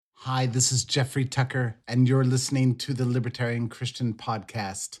Hi, this is Jeffrey Tucker, and you're listening to the Libertarian Christian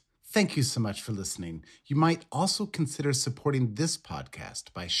Podcast. Thank you so much for listening. You might also consider supporting this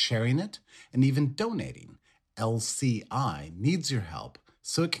podcast by sharing it and even donating. LCI needs your help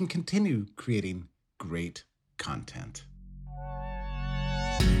so it can continue creating great content.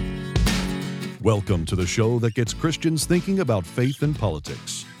 Welcome to the show that gets Christians thinking about faith and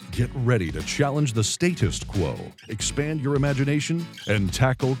politics. Get ready to challenge the status quo, expand your imagination, and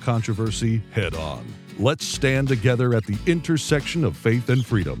tackle controversy head on. Let's stand together at the intersection of faith and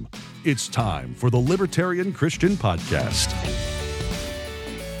freedom. It's time for the Libertarian Christian Podcast.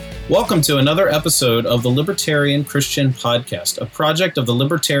 Welcome to another episode of the Libertarian Christian Podcast, a project of the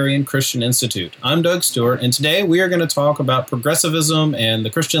Libertarian Christian Institute. I'm Doug Stewart, and today we are going to talk about progressivism and the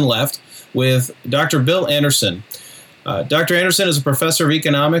Christian left with Dr. Bill Anderson. Dr. Anderson is a professor of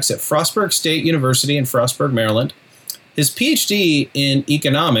economics at Frostburg State University in Frostburg, Maryland. His PhD in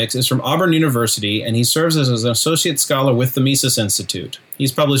economics is from Auburn University, and he serves as an associate scholar with the Mises Institute.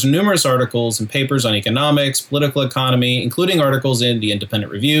 He's published numerous articles and papers on economics, political economy, including articles in The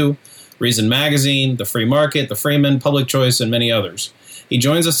Independent Review, Reason Magazine, The Free Market, The Freeman, Public Choice, and many others. He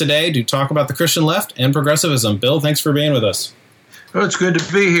joins us today to talk about the Christian left and progressivism. Bill, thanks for being with us. Well, it's good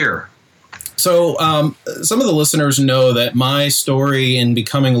to be here. So some of the listeners know that my story in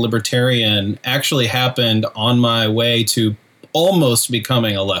becoming a libertarian actually happened on my way to almost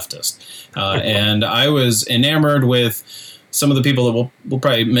becoming a leftist. And I was enamored with some of the people that we'll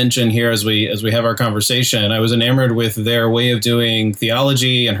probably mention here as we have our conversation. I was enamored with their way of doing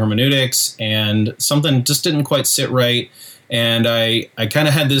theology and hermeneutics, and something just didn't quite sit right. And I kind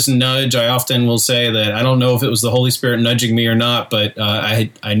of had this nudge. I often will say that I don't know if it was the Holy Spirit nudging me or not, but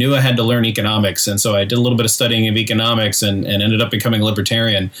I knew I had to learn economics. And so I did a little bit of studying of economics and ended up becoming a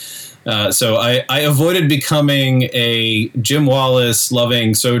libertarian. So I avoided becoming a Jim Wallace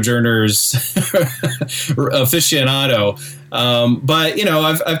loving Sojourners aficionado. But, you know,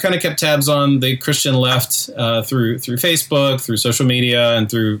 I've kind of kept tabs on the Christian left through Facebook, through social media, and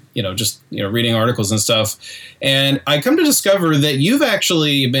through, reading articles and stuff. And I come to discover that you've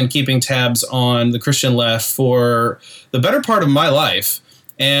actually been keeping tabs on the Christian left for the better part of my life.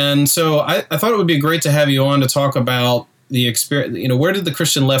 And so I thought it would be great to have you on to talk about the experience, where did the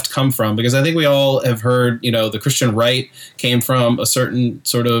Christian left come from? Because I think we all have heard, the Christian right came from a certain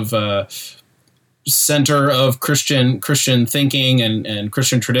sort of center of Christian thinking and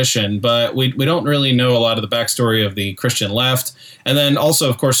Christian tradition, but we don't really know a lot of the backstory of the Christian left. And then also,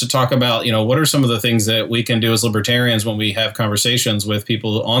 of course, to talk about, what are some of the things that we can do as libertarians when we have conversations with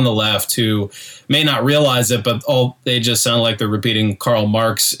people on the left who may not realize it, but they just sound like they're repeating Karl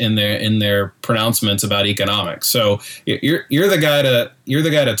Marx in their pronouncements about economics. So you're the guy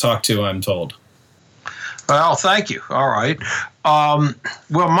to talk to, I'm told. Well, thank you. All right.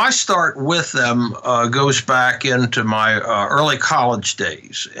 Well, my start with them goes back into my early college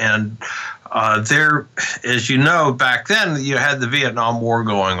days. And there, as you know, back then you had the Vietnam War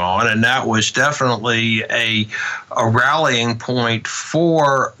going on, and that was definitely a rallying point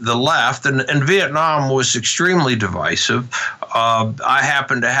for the left. And Vietnam was extremely divisive. I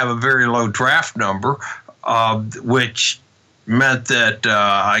happened to have a very low draft number, which meant that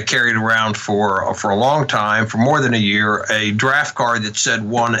I carried around for a long time, for more than a year, a draft card that said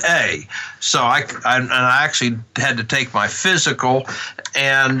 1A. So I actually had to take my physical,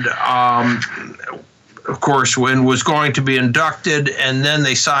 and of course, when was going to be inducted, and then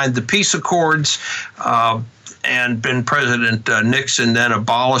they signed the peace accords, and President Nixon then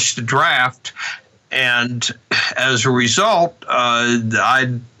abolished the draft. And as a result,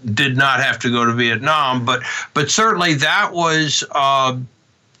 I did not have to go to Vietnam, but certainly that was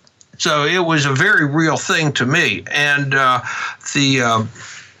so it was a very real thing to me. And and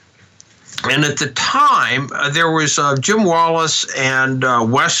at the time there was Jim Wallace and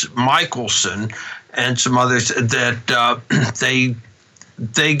Wes Michelson and some others that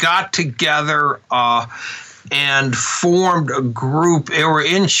they got together and formed a group. They were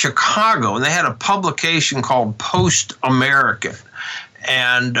in Chicago, and they had a publication called Post American,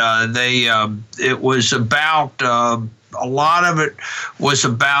 and it was about a lot of it was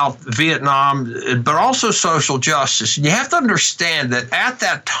about Vietnam, but also social justice. And you have to understand that at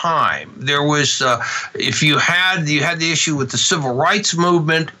that time there was, if you had the issue with the civil rights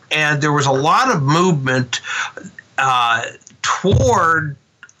movement, and there was a lot of movement toward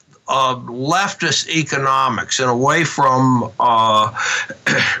leftist economics and away from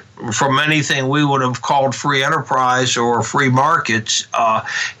anything we would have called free enterprise or free markets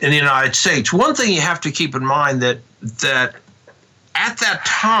in the United States. One thing you have to keep in mind that at that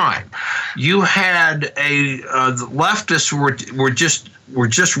time you had the leftists were just were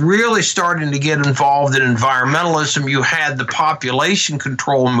just really starting to get involved in environmentalism. You had the population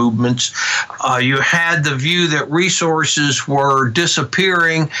control movements. You had the view that resources were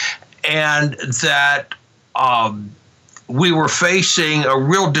disappearing and that we were facing a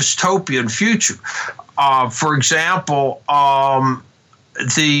real dystopian future. For example,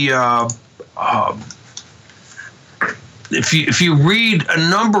 if you read a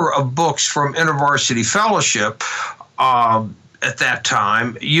number of books from InterVarsity Fellowship at that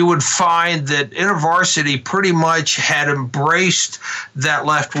time, you would find that InterVarsity pretty much had embraced that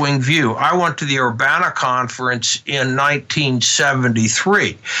left-wing view. I went to the Urbana Conference in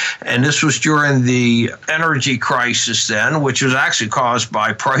 1973, and this was during the energy crisis then, which was actually caused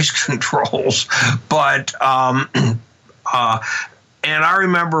by price controls. But and I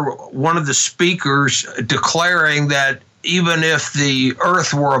remember one of the speakers declaring that even if the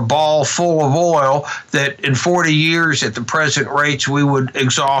earth were a ball full of oil, that in 40 years at the present rates, we would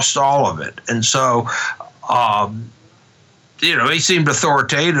exhaust all of it. And so, he seemed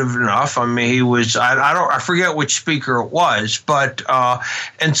authoritative enough. I mean, he was, I forget which speaker it was, but,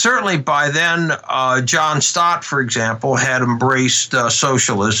 and certainly by then, John Stott, for example, had embraced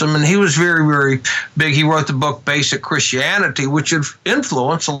socialism, and he was very, very big. He wrote the book Basic Christianity, which had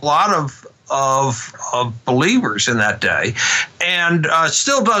influenced a lot of believers in that day, and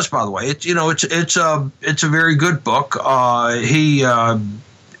still does, by the way. It's a very good book.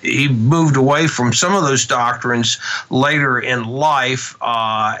 He moved away from some of those doctrines later in life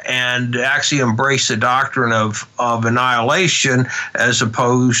and actually embraced the doctrine of annihilation as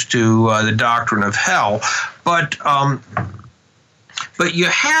opposed to the doctrine of hell. But you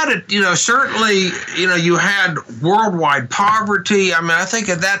had it, certainly, you had worldwide poverty. I mean, I think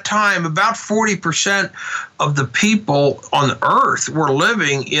at that time, about 40% of the people on the earth were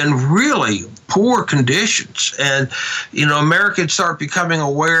living in really poor conditions. And, Americans start becoming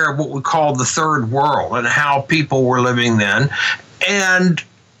aware of what we call the third world and how people were living then.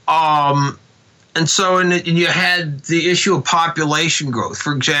 And so you had the issue of population growth.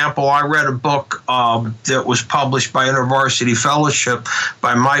 For example, I read a book that was published by InterVarsity Fellowship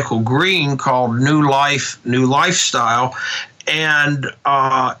by Michael Green called New Life, New Lifestyle. And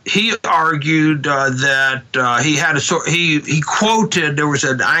he argued that he quoted, there was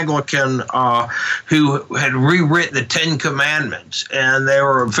an Anglican who had rewritten the Ten Commandments, and they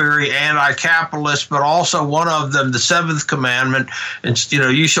were very anti-capitalist, but also one of them, the seventh commandment,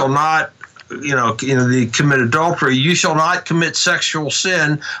 you shall not, they commit adultery. You shall not commit sexual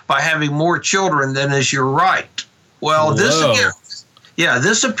sin by having more children than is your right. Well, this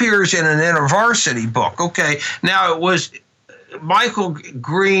appears in an InterVarsity book. Okay, now it was Michael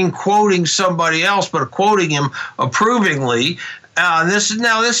Green quoting somebody else, but quoting him approvingly. This is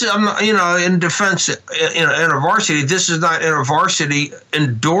in defense, InterVarsity. This is not InterVarsity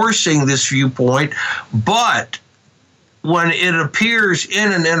endorsing this viewpoint, but when it appears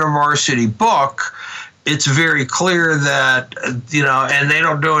in an InterVarsity book, it's very clear that, and they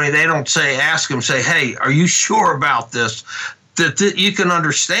don't do any, they don't ask them, hey, are you sure about this? That you can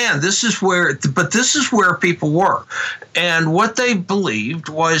understand this is where people were. And what they believed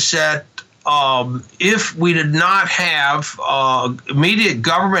was that if we did not have immediate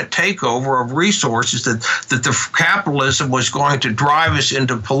government takeover of resources, that the capitalism was going to drive us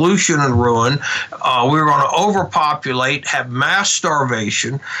into pollution and ruin. We were going to overpopulate, have mass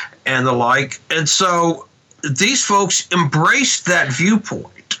starvation, and the like. And so these folks embraced that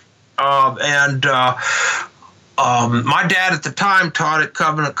viewpoint. My dad at the time taught at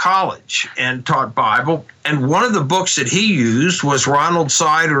Covenant College and taught Bible. And one of the books that he used was Ronald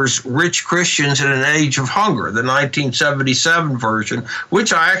Sider's Rich Christians in an Age of Hunger, the 1977 version,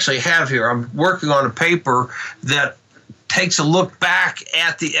 which I actually have here. I'm working on a paper that takes a look back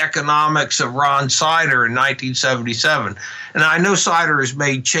at the economics of Ron Sider in 1977. And I know Sider has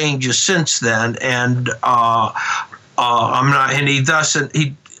made changes since then, and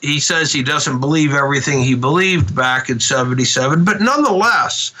he says he doesn't believe everything he believed back in 77, but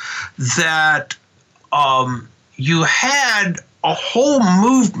nonetheless, that you had a whole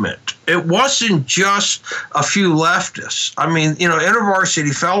movement. It wasn't just a few leftists. I mean,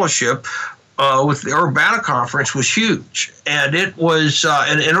 InterVarsity Fellowship with the Urbana Conference was huge, and it was,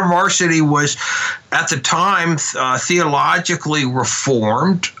 and InterVarsity was at the time theologically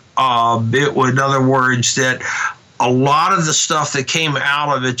reformed. It was, in other words, that a lot of the stuff that came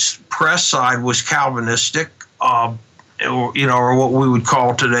out of its press side was Calvinistic, or what we would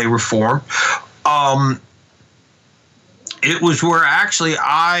call today Reformed. It was where actually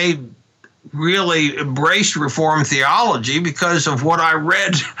I really embraced Reformed theology because of what I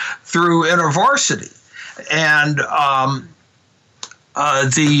read through InterVarsity. And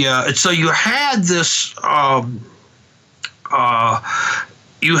So you had this.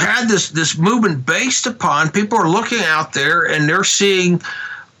 You had this movement based upon people are looking out there and they're seeing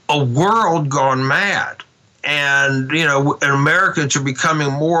a world gone mad. And, and Americans are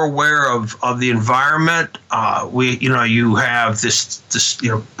becoming more aware of the environment. You have this,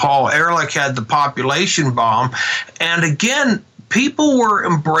 Paul Ehrlich had the population bomb. And again, people were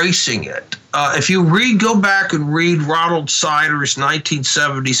embracing it. If you go back and read Ronald Sider's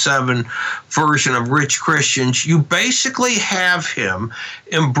 1977 version of Rich Christians, you basically have him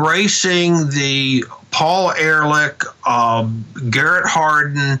embracing the Paul Ehrlich, Garrett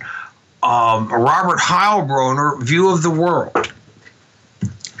Hardin, Robert Heilbronner view of the world,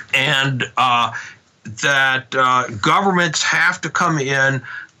 and that governments have to come in.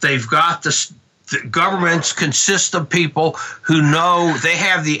 They've got this. The governments consist of people who know they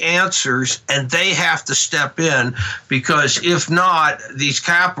have the answers, and they have to step in, because if not, these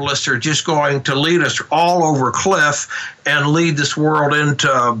capitalists are just going to lead us all over a cliff and lead this world into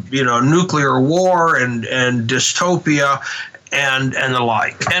nuclear war and dystopia. And the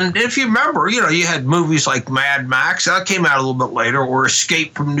like. And if you remember, you had movies like Mad Max, that came out a little bit later, or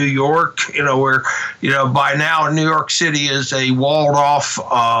Escape from New York, where, by now New York City is a walled off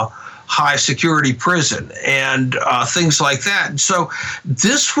high security prison, and things like that. And so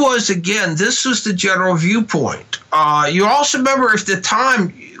this was the general viewpoint. You also remember at the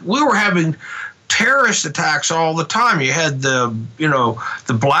time we were having terrorist attacks all the time. You had the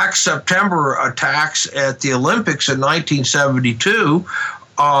Black September attacks at the Olympics in 1972.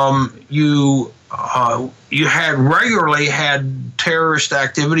 You had regularly had terrorist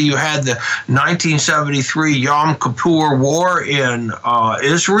activity. You had the 1973 Yom Kippur War in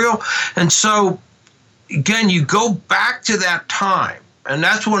Israel. And so, again, you go back to that time. And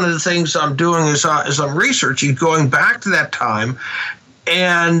that's one of the things I'm doing as I'm researching, going back to that time.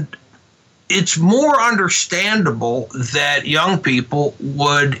 And it's more understandable that young people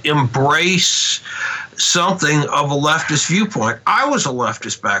would embrace something of a leftist viewpoint. I was a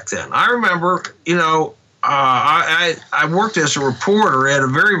leftist back then. I remember, I worked as a reporter at a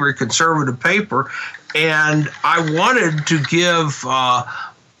very, very conservative paper, and I wanted to give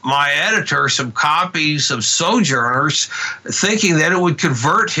my editor some copies of Sojourners, thinking that it would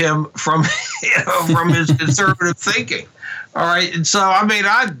convert him from his conservative thinking. All right, and so I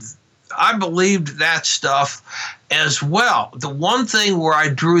believed that stuff as well. The one thing where I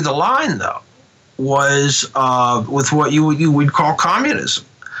drew the line, though, was with what you would call communism.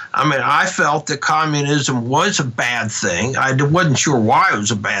 I felt that communism was a bad thing. I wasn't sure why it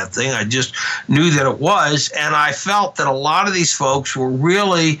was a bad thing. I just knew that it was. And I felt that a lot of these folks were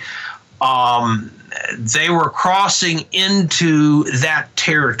really, they were crossing into that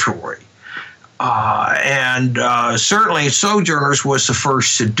territory. And certainly Sojourners was the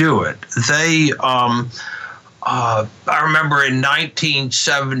first to do it. They, I remember in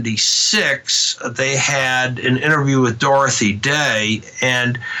 1976, they had an interview with Dorothy Day,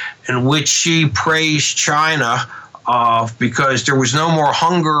 and in which she praised China because there was no more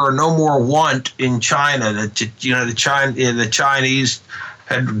hunger or no more want in China. That the Chinese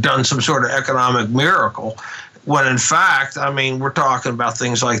had done some sort of economic miracle. When in fact, we're talking about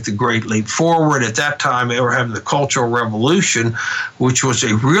things like the Great Leap Forward. At that time, they were having the Cultural Revolution, which was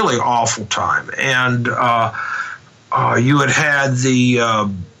a really awful time. And you had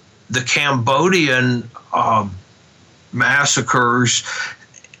the Cambodian massacres,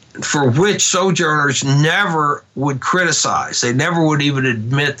 for which Sojourners never would criticize. They never would even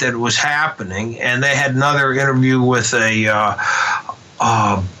admit that it was happening. And they had another interview with a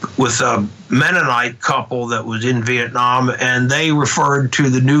Mennonite couple that was in Vietnam, and they referred to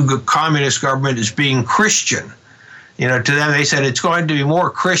the new communist government as being Christian. To them, they said it's going to be more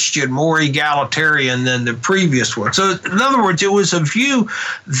Christian, more egalitarian than the previous one. So, in other words, it was a view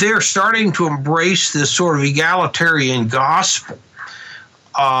they're starting to embrace this sort of egalitarian gospel.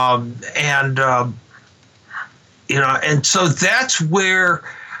 And so that's where,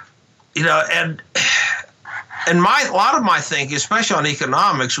 and a lot of my thinking, especially on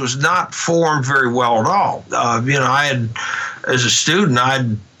economics, was not formed very well at all. I had, as a student,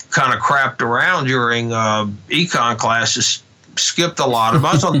 I'd kind of crapped around during econ classes, skipped a lot of them.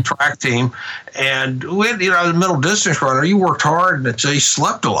 I was on the track team, and we had, the middle distance runner. You worked hard, and so you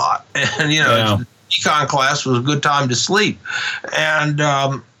slept a lot. And, econ class was a good time to sleep. And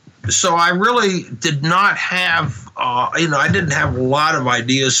so I really did not have, I didn't have a lot of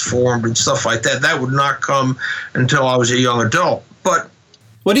ideas formed and stuff like that. That would not come until I was a young adult. But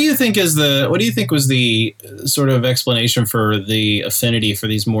What do you think was the sort of explanation for the affinity for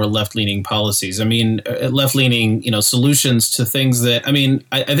these more left-leaning policies? I mean, left-leaning, solutions to things that, I mean,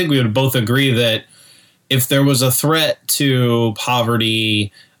 I think we would both agree that if there was a threat to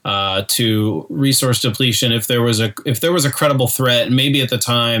poverty, to resource depletion, if there was a credible threat, maybe at the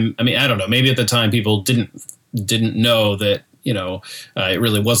time, I mean, I don't know, maybe at the time people didn't know that, it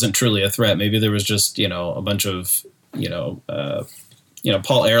really wasn't truly a threat. Maybe there was just, a bunch of,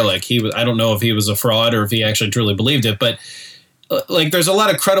 Paul Ehrlich, I don't know if he was a fraud or if he actually truly believed it, but like there's a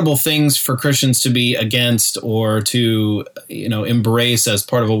lot of credible things for Christians to be against or to, embrace as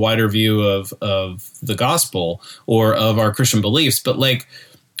part of a wider view of the gospel or of our Christian beliefs. But like,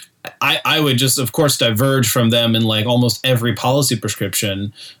 I would just, of course, diverge from them in like almost every policy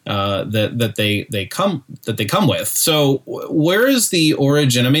prescription that they come with. So where is the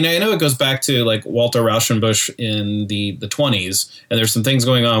origin? I mean, I know it goes back to like Walter Rauschenbusch in the 20s, and there's some things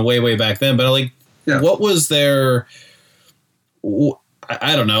going on way back then. But like, what was their?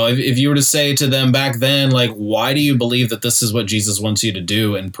 I don't know. If you were to say to them back then, like, why do you believe that this is what Jesus wants you to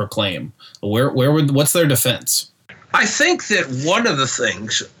do and proclaim? What's their defense? I think that one of the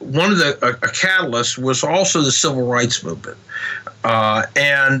catalysts was also the civil rights movement.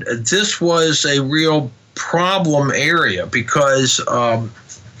 And this was a real problem area because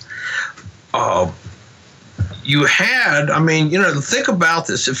you had, think about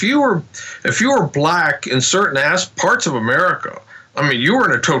this. If you were black in certain parts of America, you were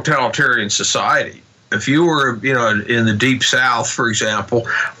in a totalitarian society. If you were, in the Deep South, for example,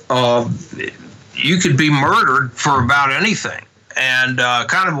 you could be murdered for about anything. And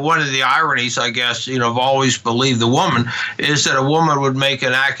kind of one of the ironies, I guess, I've always believed the woman is that a woman would make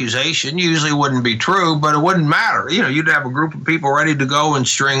an accusation, usually wouldn't be true, but it wouldn't matter. You'd have a group of people ready to go and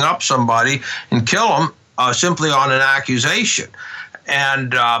string up somebody and kill them simply on an accusation.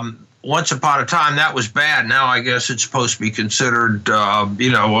 And once upon a time, that was bad. Now I guess it's supposed to be considered,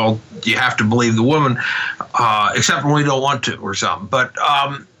 you have to believe the woman, except when we don't want to or something. But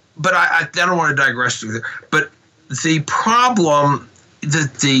I don't want to digress through there. But the problem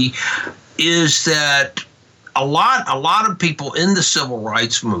is that a lot of people in the civil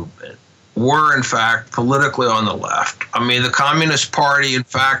rights movement were, in fact, politically on the left. The Communist Party, in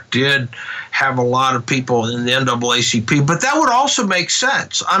fact, did have a lot of people in the NAACP, but that would also make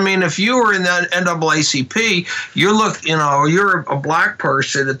sense. If you were in the NAACP, you're a black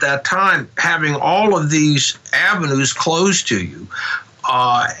person at that time having all of these avenues closed to you.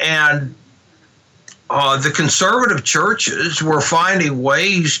 And the conservative churches were finding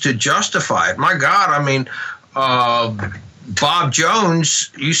ways to justify it. My God, Bob Jones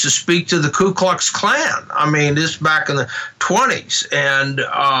used to speak to the Ku Klux Klan. This back in the 20s,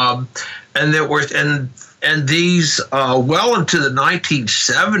 and these well into the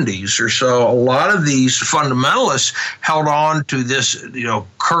 1970s or so, a lot of these fundamentalists held on to this,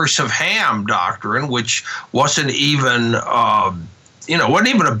 curse of Ham doctrine, which wasn't even wasn't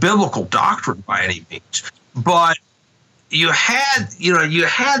even a biblical doctrine by any means, but you had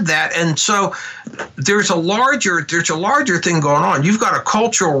that, and so there's a larger thing going on. You've got a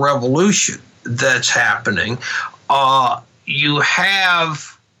cultural revolution that's happening. You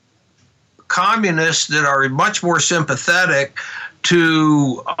have communists that are much more sympathetic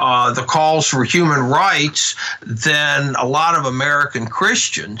to the calls for human rights than a lot of American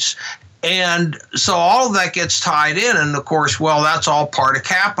Christians. And so all of that gets tied in, and of course, that's all part of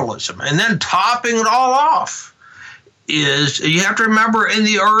capitalism. And then topping it all off is, you have to remember, in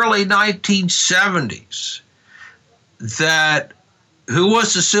the early 1970s, that who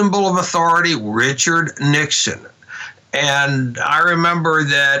was the symbol of authority? Richard Nixon. And I remember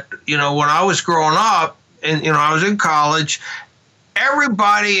that, when I was growing up, and I was in college,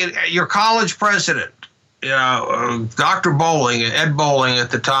 everybody, your college president, Dr. Bowling, Ed Bowling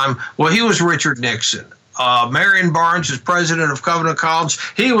at the time, he was Richard Nixon. Marion Barnes was president of Covenant College.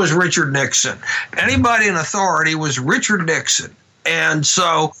 He was Richard Nixon. Anybody in authority was Richard Nixon. And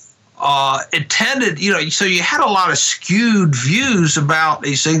so it tended, so you had a lot of skewed views about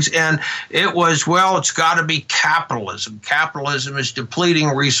these things. And it was, it's got to be capitalism. Capitalism is depleting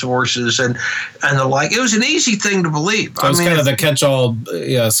resources and the like. It was an easy thing to believe. So it's kind of the catch-all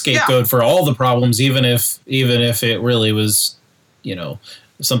scapegoat for all the problems, even if it really was,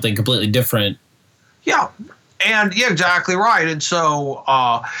 something completely different. Yeah, and exactly right. And so,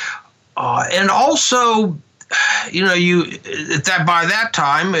 and also, by that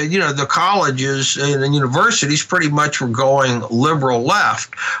time, the colleges and the universities pretty much were going liberal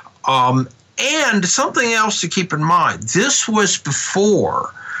left. And something else to keep in mind: this was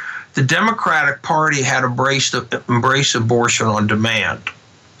before the Democratic Party had embraced abortion on demand.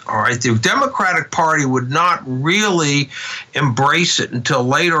 All right, the Democratic Party would not really embrace it until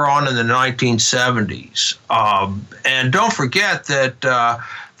later on in the 1970s. And don't forget that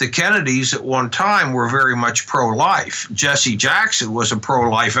the Kennedys at one time were very much pro-life. Jesse Jackson was a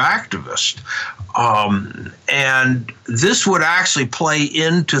pro-life activist. And this would actually play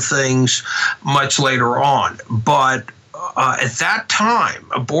into things much later on. But at that time,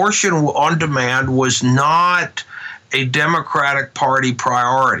 abortion on demand was not a Democratic Party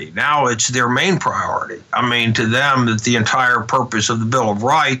priority. Now it's their main priority. I mean, to them, that the entire purpose of the Bill of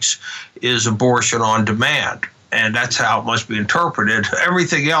Rights is abortion on demand. And that's how it must be interpreted.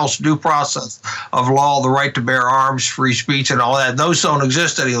 Everything else, due process of law, the right to bear arms, free speech, and all that, those don't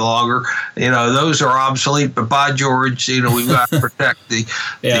exist any longer. Those are obsolete. But by George, we've got to protect the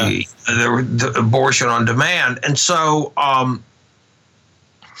abortion on demand. And so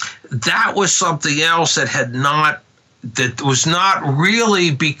that was something else that was not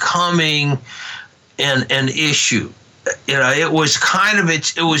really becoming an issue. It was kind of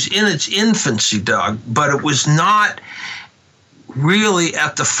it was in its infancy, Doug, but it was not really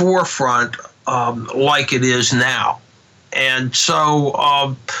at the forefront like it is now. And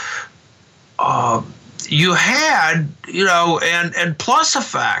so you had, and plus the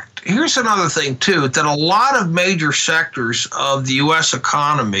fact, here's another thing too, that a lot of major sectors of the U.S.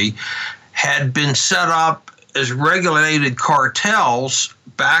 economy had been set up as regulated cartels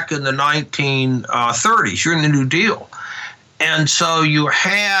back in the 1930s, during the New Deal. And so you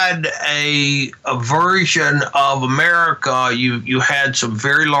had a version of America. You had some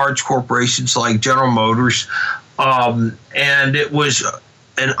very large corporations like General Motors, and it was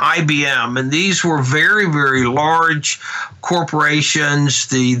an IBM. And these were very, very large corporations.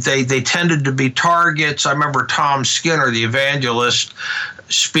 They tended to be targets. I remember Tom Skinner, the evangelist,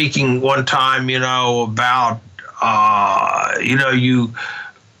 speaking one time, about,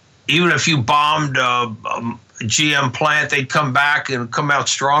 even if you bombed a GM plant, they'd come back and come out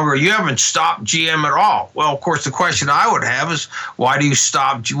stronger. You haven't stopped GM at all. Well, of course, the question I would have is, why do you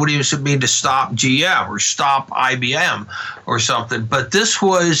stop? What do you mean to stop GM or stop IBM or something? But this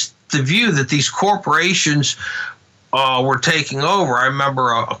was the view that these corporations were taking over. I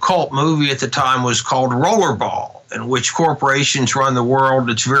remember a cult movie at the time was called Rollerball, in which corporations run the world.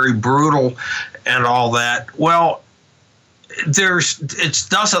 It's very brutal and all that. Well, it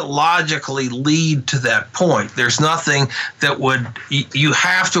doesn't logically lead to that point. There's nothing that you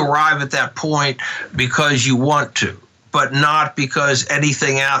have to arrive at that point because you want to, but not because any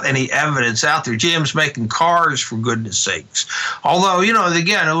evidence out there. GM's making cars, for goodness sakes. Although,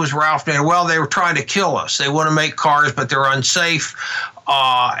 again, it was Ralph Nader. Well, they were trying to kill us. They want to make cars, but they're unsafe.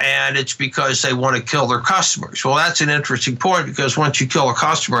 And it's because they want to kill their customers. Well, that's an interesting point, because once you kill a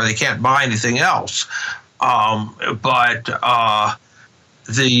customer, they can't buy anything else. But the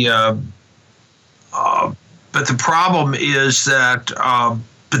problem is that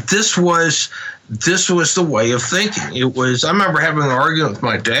but this was the way of thinking. It was. I remember having an argument with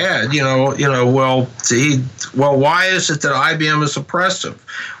my dad. Why is it that IBM is oppressive?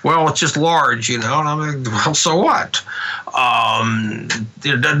 Well, it's just large, And I'm like, well, so what?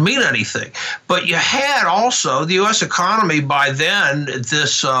 It doesn't mean anything. But you had also the U.S. economy by then,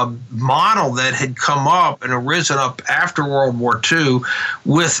 this model that had come up and arisen up after World War II,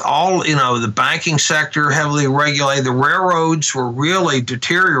 with all, the banking sector heavily regulated. The railroads were really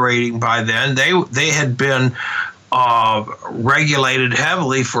deteriorating by then. They had been regulated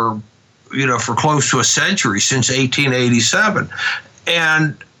heavily for close to a century, since 1887.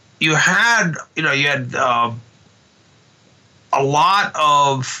 And you had a lot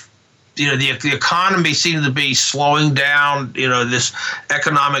of, the economy seemed to be slowing down. This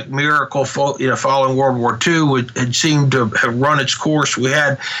economic miracle, following World War II, had seemed to have run its course. We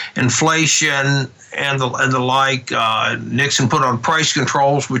had inflation and the like. Nixon put on price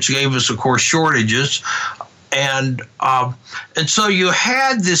controls, which gave us, of course, shortages. And so you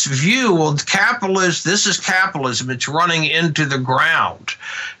had this view, well, this is capitalism. It's running into the ground.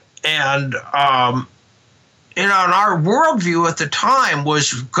 And and our worldview at the time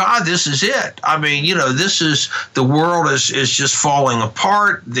was, God, this is it. I mean, this is, the world is just falling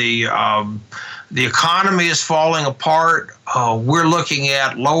apart. The economy is falling apart. We're looking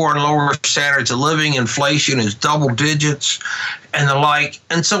at lower and lower standards of living. Inflation is double digits and the like.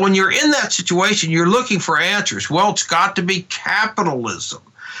 And so when you're in that situation, you're looking for answers. Well, it's got to be capitalism.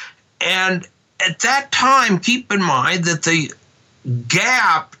 And at that time, keep in mind that the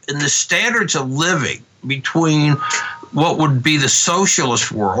gap in the standards of living between what would be the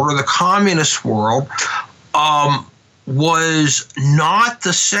socialist world or the communist world was not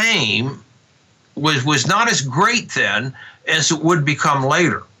the same, was not as great then as it would become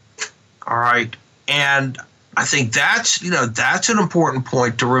later. All right. And I think that's an important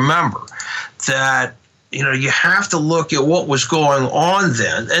point to remember, that, you have to look at what was going on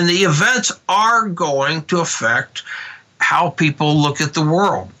then. And the events are going to affect how people look at the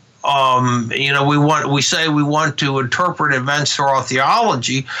world. We say we want to interpret events through our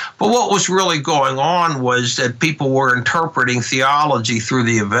theology, but what was really going on was that people were interpreting theology through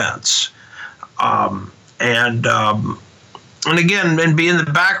the events. And again, and in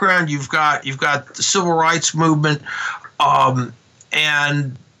the background, you've got the civil rights movement, and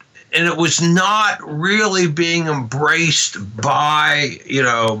it was not really being embraced by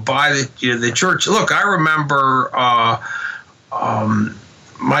the church. Look, I remember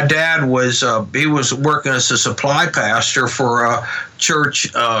my dad was working as a supply pastor for a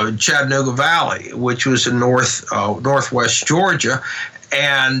church, Chattanooga Valley, which was in northwest Georgia,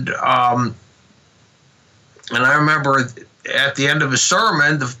 and I remember at the end of his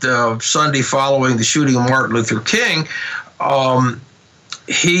sermon, the Sunday following the shooting of Martin Luther King,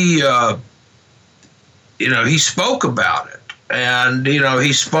 he spoke about it, and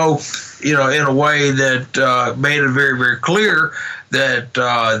he spoke in a way that made it very, very clear that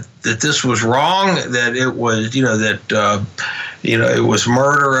this was wrong, that it was it was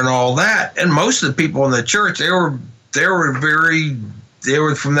murder and all that. And most of the people in the church, they were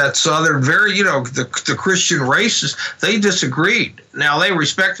from that southern, the Christian races. They disagreed. Now, they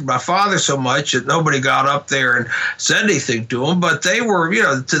respected my father so much that nobody got up there and said anything to him, but they were,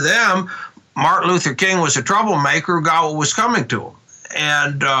 to them, Martin Luther King was a troublemaker who got what was coming to him.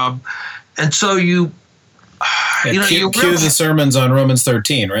 And so cue the sermons on Romans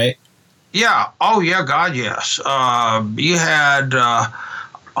 13, right? Yeah. Oh, yeah, God, yes. You had...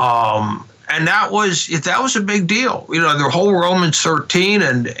 and that was a big deal. The whole Romans 13,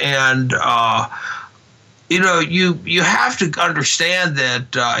 and you have to understand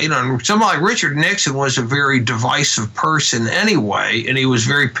that someone like Richard Nixon was a very divisive person anyway, and he was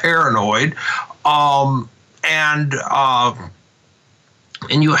very paranoid, and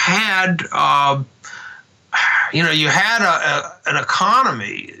you had an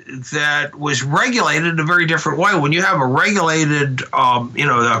economy that was regulated in a very different way. When you have a regulated,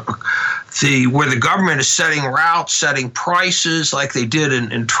 where the government is setting routes, setting prices like they did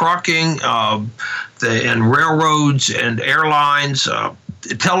in trucking, and railroads and airlines,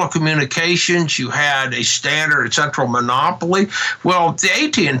 telecommunications, you had a standard and central monopoly. Well, the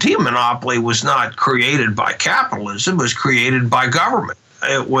AT&T monopoly was not created by capitalism, it was created by government.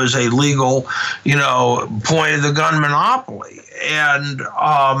 It was a legal, point of the gun monopoly. And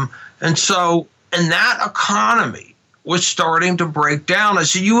so that economy was starting to break down. And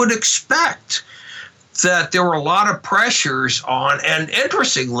so you would expect that there were a lot of pressures on, and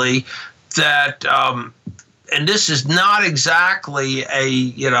interestingly, that, and this is not exactly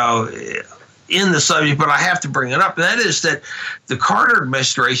in the subject, but I have to bring it up, and that is that the Carter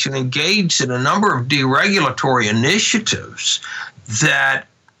administration engaged in a number of deregulatory initiatives that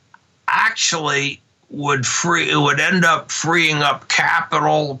actually would end up freeing up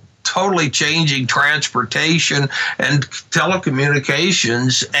capital, totally changing transportation and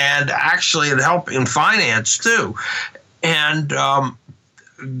telecommunications, and actually it helped in finance too. And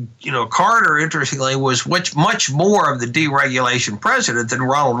Carter, interestingly, was much more of the deregulation president than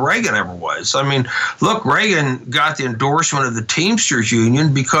Ronald Reagan ever was. I mean, look, Reagan got the endorsement of the Teamsters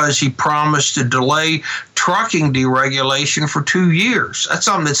Union because he promised to delay trucking deregulation for 2 years. That's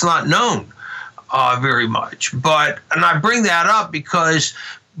something that's not known very much. And I bring that up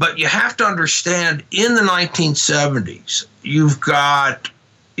but you have to understand, in the 1970s, you've got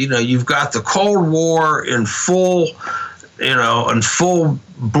the Cold War in full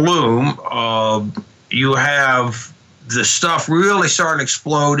bloom. You have the stuff really starting to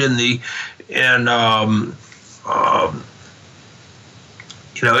explode in the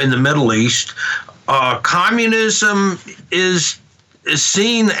Middle East. Communism is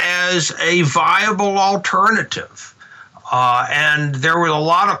seen as a viable alternative. And there was a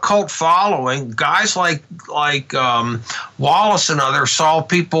lot of cult following. Guys like Wallace and others saw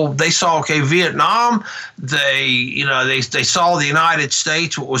Vietnam. They saw the United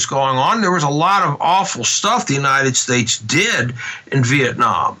States, what was going on. There was a lot of awful stuff the United States did in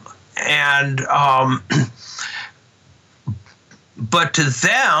Vietnam, and but to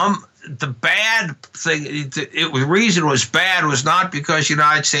them, the bad thing, the reason it was bad was not because the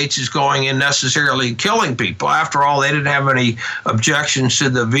United States is going in necessarily and killing people. After all, they didn't have any objections to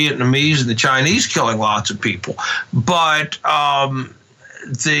the Vietnamese and the Chinese killing lots of people. But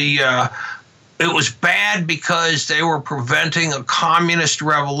it was bad because they were preventing a communist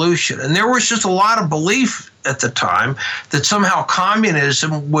revolution. And there was just a lot of belief at the time that somehow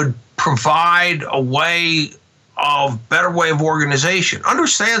communism would provide a better way of organization.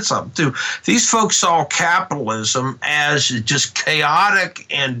 Understand something, too. These folks saw capitalism as just chaotic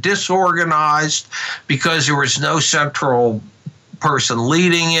and disorganized because there was no central person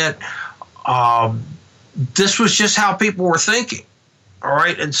leading it. This was just how people were thinking. All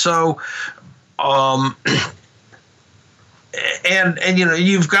right. And so, and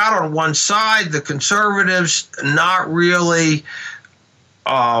you've got on one side the conservatives not really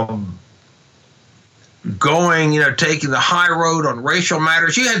taking the high road on racial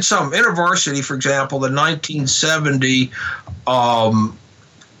matters. You had some InterVarsity, for example, the 1970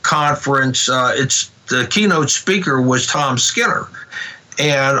 conference. The keynote speaker was Tom Skinner.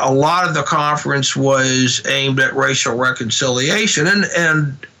 And a lot of the conference was aimed at racial reconciliation and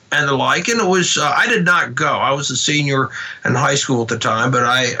the like. And it was, I did not go. I was a senior in high school at the time, but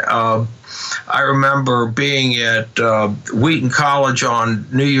I remember being at Wheaton College on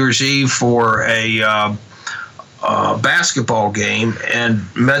New Year's Eve for a basketball game and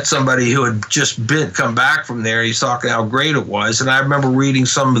met somebody who had just come back from there. He's talking how great it was. And I remember reading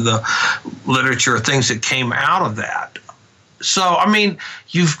some of the literature, things that came out of that. So, I mean,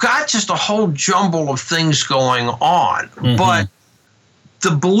 you've got just a whole jumble of things going on. Mm-hmm. But the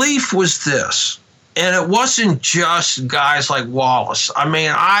belief was this, and it wasn't just guys like Wallace. I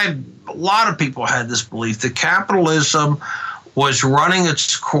mean, a lot of people had this belief that capitalism was running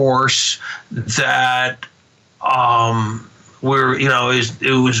its course, that it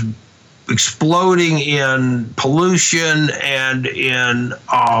was exploding in pollution and in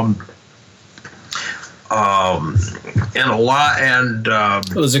a lot, and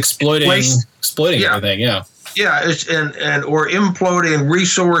it was exploiting everything. Yeah, or imploding,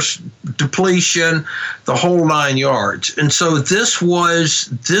 resource depletion, the whole 9 yards. And so this was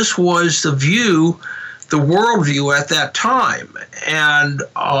the view, the worldview at that time, and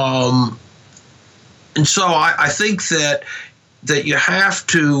so I think that you have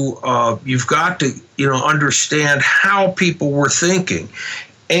to you've got to understand how people were thinking,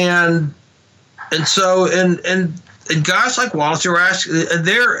 and so and guys like Wallace are asking,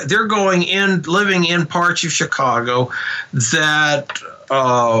 they're going in, living in parts of Chicago that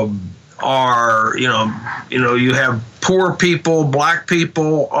are you have poor people, black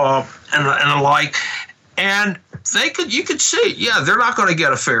people, and the like, and you could see, they're not going to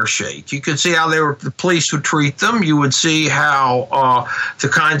get a fair shake. You could see how the police would treat them. You would see how the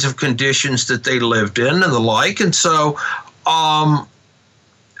kinds of conditions that they lived in and the like, and so.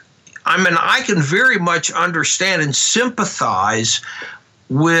 I mean, I can very much understand and sympathize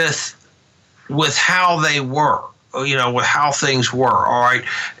with how they were, with how things were. All right,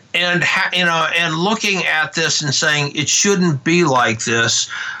 and and looking at this and saying it shouldn't be like this.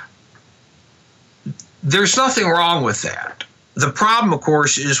 There's nothing wrong with that. The problem, of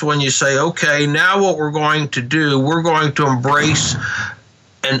course, is when you say, okay, now what we're going to do, we're going to embrace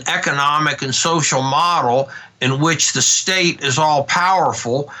an economic and social model in which the state is all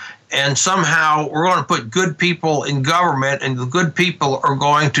powerful. And somehow we're going to put good people in government, and the good people are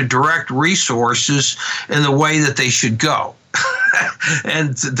going to direct resources in the way that they should go.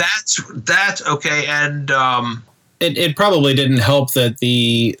 And that's okay. And it probably didn't help that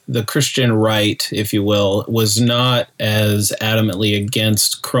the Christian right, if you will, was not as adamantly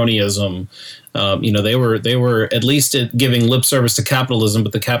against cronyism. They were at least giving lip service to capitalism,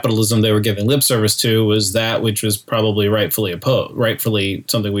 but the capitalism they were giving lip service to was that which was probably rightfully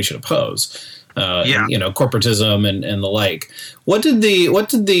something we should oppose. Corporatism and the like. What did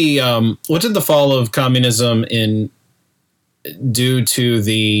the fall of communism do to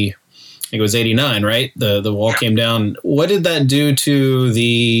the? I think it was 1989, right? The wall came down. What did that do to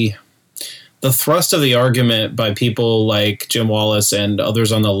the thrust of the argument by people like Jim Wallace and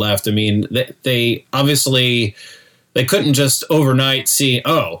others on the left? I mean, they obviously they couldn't just overnight see,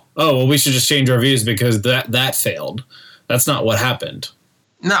 well, we should just change our views because that failed. That's not what happened.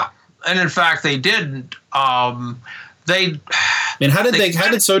 No, and in fact, they didn't. How did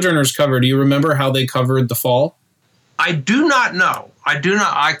Sojourners cover? Do you remember how they covered the fall? I do not know. I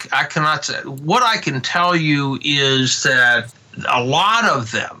cannot say. What I can tell you is that a lot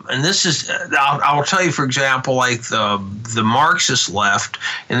of them, and this is, I will tell you, for example, like the Marxist left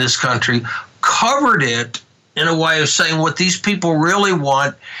in this country covered it in a way of saying what these people really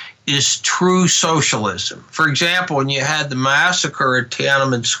want is true socialism. For example, when you had the massacre at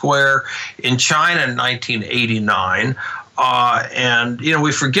Tiananmen Square in China in 1989, and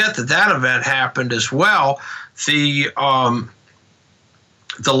we forget that event happened as well.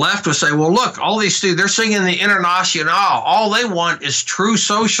 the left would say, well, look, all these students, they're singing the Internationale. All they want is true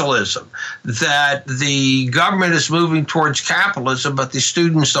socialism, that the government is moving towards capitalism, but the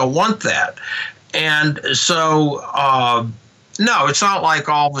students don't want that. And so, no, it's not like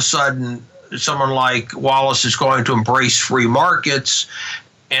all of a sudden someone like Wallace is going to embrace free markets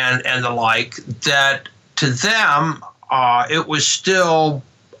and the like. That to them, it was still,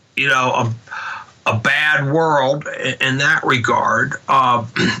 a bad world in that regard.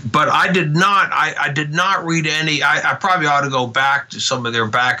 But I did not read any. I probably ought to go back to some of their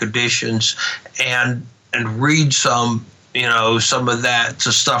back editions and read some of that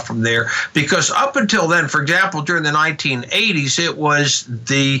stuff from there, because up until then, for example, during the 1980s, it was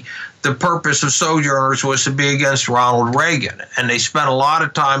the purpose of Sojourners was to be against Ronald Reagan, and they spent a lot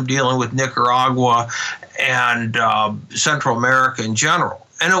of time dealing with Nicaragua and Central America in general.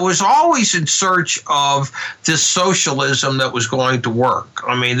 And it was always in search of this socialism that was going to work.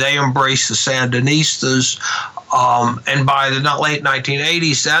 I mean, they embraced the Sandinistas, and by the late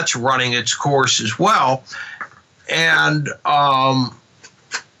 1980s, that's running its course as well. And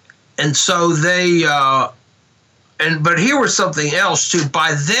so they, but here was something else too.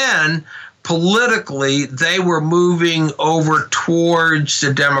 By then, politically, they were moving over towards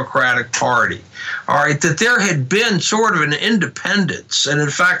the Democratic Party. All right, that there had been sort of an independence, and in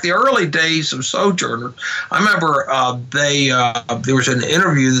fact, the early days of Sojourner, I remember there was an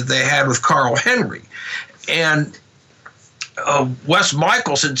interview that they had with Carl Henry, and Wes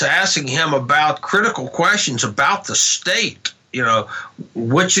Michelson's asking him about critical questions about the state.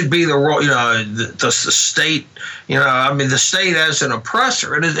 What should be the role? The state. The state as an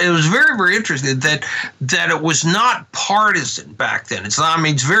oppressor, and it was very, very interesting that it was not partisan back then. It's not. I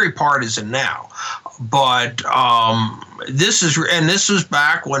mean, it's very partisan now, but this was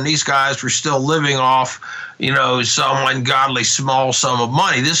back when these guys were still living off, some ungodly small sum of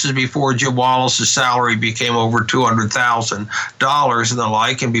money. This is before Jim Wallace's salary became over $200,000 and the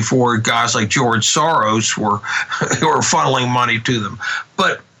like, and before guys like George Soros were funneling money to them.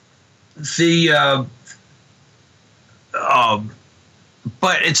 But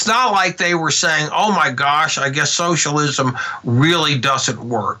but it's not like they were saying, "Oh my gosh, I guess socialism really doesn't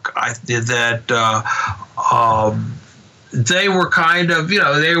work." They were kind of,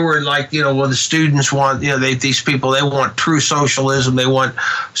 they were like, well, the students want, these people, they want true socialism, they want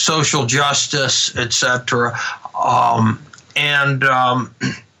social justice, etc. And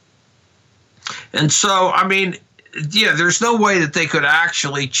so, I mean, there's no way that they could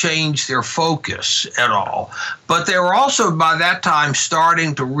actually change their focus at all. But they were also, by that time,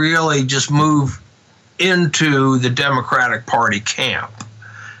 starting to really just move into the Democratic Party camp.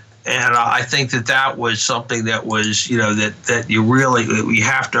 And I think that was something that was, that you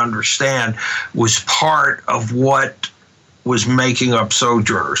have to understand was part of what was making up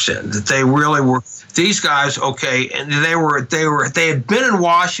Sojourners. That they really were, these guys, okay, and they had been in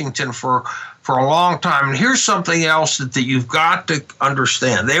Washington for a long time. And here's something else that you've got to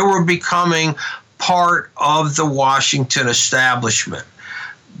understand. They were becoming part of the Washington establishment.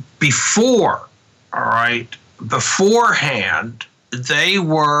 Beforehand, they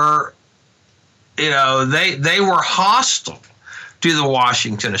were, they were hostile to the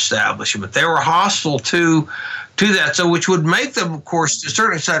Washington establishment. They were hostile to that, so which would make them, of course, to a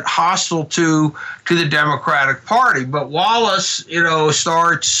certain extent, hostile to the Democratic Party. But Wallace,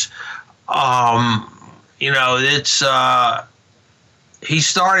 starts, he's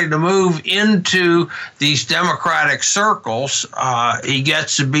starting to move into these Democratic circles. He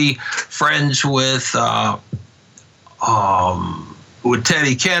gets to be friends with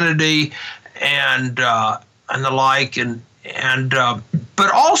Teddy Kennedy and the like,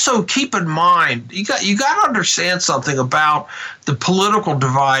 but also keep in mind you got to understand something about the political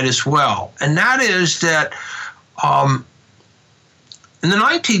divide as well, and that is that in the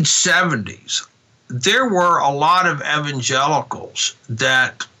 1970s there were a lot of evangelicals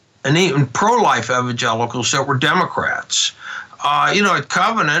and even pro-life evangelicals that were Democrats. At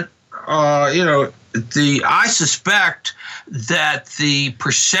Covenant, I suspect that the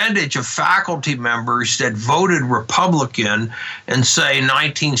percentage of faculty members that voted Republican in, say,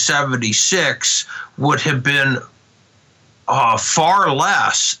 1976 would have been far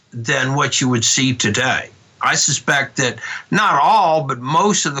less than what you would see today. I suspect that not all, but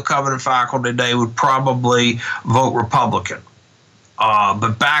most of the Covenant faculty today would probably vote Republican.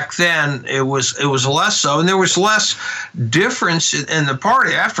 But back then it was less so, and there was less difference in the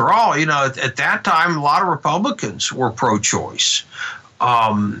party. After all, at that time, a lot of Republicans were pro-choice,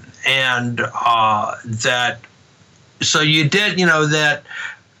 so you did, that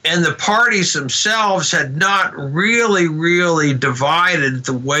and the parties themselves had not really divided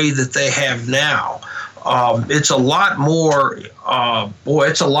the way that they have now. It's a lot more.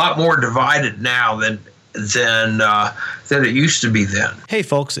 It's a lot more divided now than it used to be then. Hey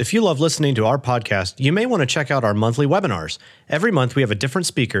folks, if you love listening to our podcast, you may want to check out our monthly webinars. Every month we have a different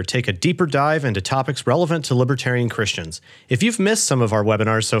speaker take a deeper dive into topics relevant to libertarian Christians. If you've missed some of our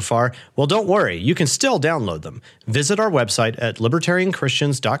webinars so far, well, don't worry, you can still download them. Visit our website at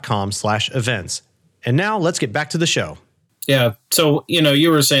libertarianchristians.com/events. And now let's get back to the show. Yeah. So, you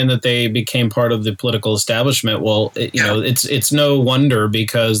were saying that they became part of the political establishment. Well, it's no wonder,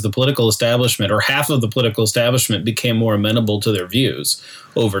 because the political establishment, or half of the political establishment, became more amenable to their views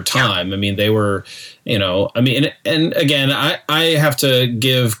over time. Yeah. I mean, they were, and again, I have to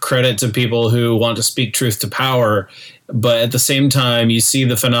give credit to people who want to speak truth to power. But at the same time, you see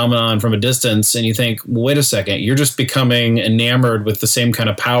the phenomenon from a distance and you think, well, wait a second, you're just becoming enamored with the same kind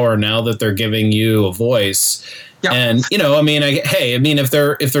of power now that they're giving you a voice. Yeah. And, if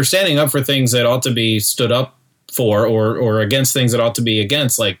they're standing up for things that ought to be stood up for, or against things that ought to be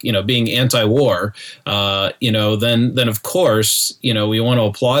against, like, being anti-war, then of course, we want to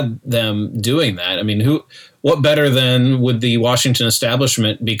applaud them doing that. I mean, what better than would the Washington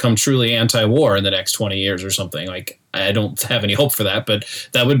establishment become truly anti-war in the next 20 years or something? Like, I don't have any hope for that, but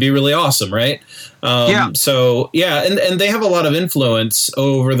that would be really awesome, right? So, yeah, and they have a lot of influence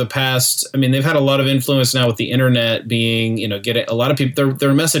over the past. I mean, they've had a lot of influence now with the internet being, getting a lot of people,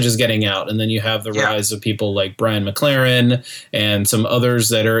 their message is getting out. And then you have the rise of people like Brian McLaren and some others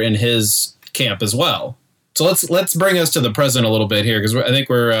that are in his camp as well. So let's bring us to the present a little bit here, because I think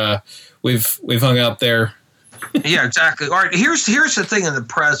we've hung out there. Yeah, exactly. All right, here's the thing in the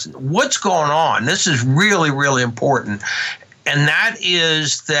present. What's going on? This is really, really important. And that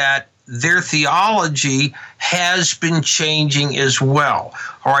is that their theology has been changing as well.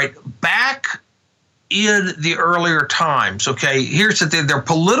 All right, back in the earlier times, okay, here's the thing. Their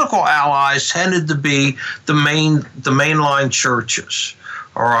political allies tended to be the mainline churches.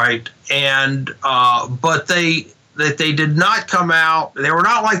 All right, and but they did not come out. They were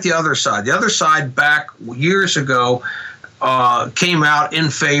not like the other side. The other side back years ago came out in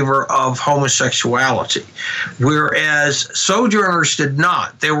favor of homosexuality, whereas Sojourners did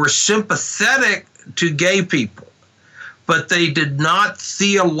not. They were sympathetic to gay people, but they did not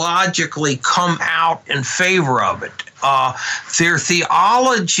theologically come out in favor of it. Their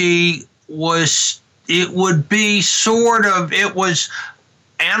theology was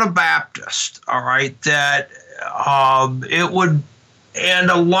Anabaptist, all right, that it would,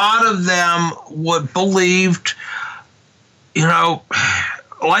 and a lot of them believed,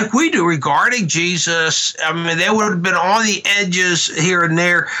 like we do regarding Jesus. I mean, they would have been on the edges here and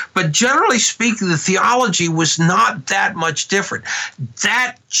there, but generally speaking, the theology was not that much different.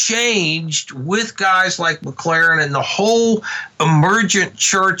 That changed with guys like McLaren and the whole emergent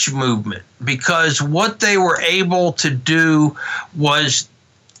church movement, because what they were able to do was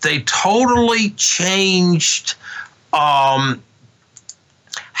they totally changed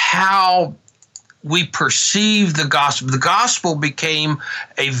how we perceive the gospel. The gospel became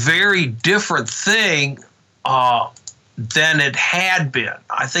a very different thing than it had been.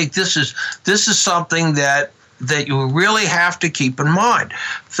 I think this is something that you really have to keep in mind,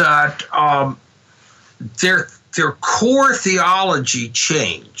 that their core theology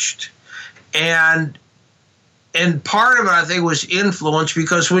changed, and part of it, I think, was influenced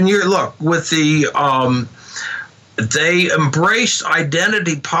because when you look with they embraced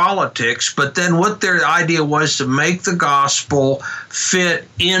identity politics, but then what their idea was to make the gospel fit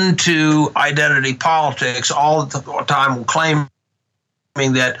into identity politics, all the time claiming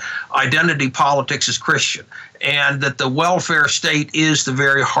that identity politics is Christian and that the welfare state is the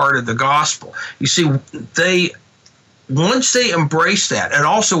very heart of the gospel. You see, once they embraced that, and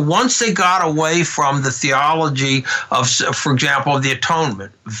also once they got away from the theology of, for example, the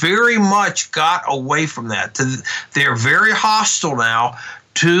atonement, very much got away from that. They're very hostile now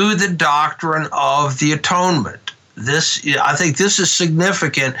to the doctrine of the atonement. I think this is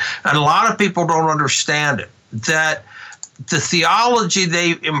significant, and a lot of people don't understand it, that the theology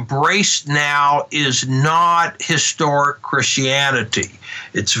they embrace now is not historic Christianity.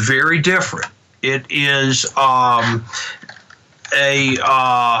 It's very different. It is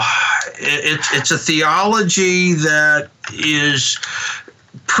it's a theology that is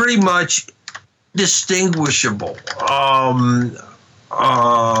pretty much distinguishable from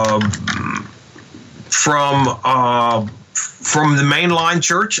the mainline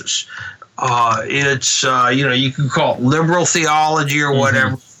churches. It's you can call it liberal theology or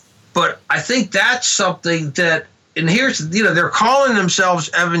whatever, but I think that's something that and here's, they're calling themselves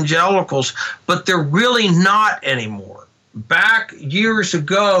evangelicals, but they're really not anymore. Back years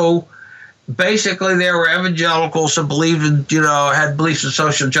ago, basically they were evangelicals and believed in, had beliefs in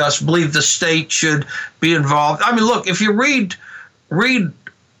social justice, believed the state should be involved. I mean, look, if you read Rich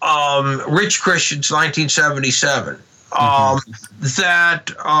Christian's 1977,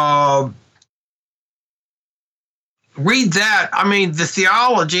 read that. I mean, the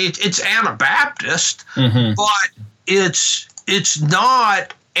theology, it's Anabaptist, but it's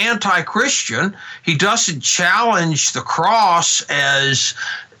not anti-Christian. He doesn't challenge the cross as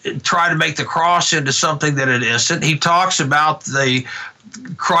try to make the cross into something that it isn't. He talks about the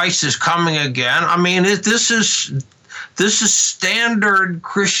Christ is coming again. I mean, this is standard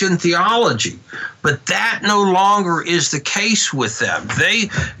Christian theology, but that no longer is the case with them.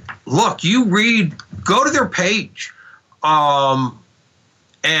 Go to their page. And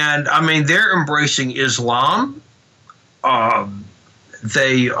I mean, they're embracing Islam.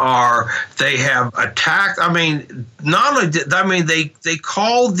 They have attacked. I mean, not only they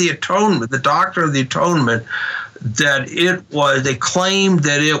called the atonement, the doctrine of the atonement, that they claimed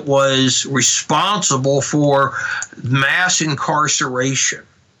that it was responsible for mass incarceration.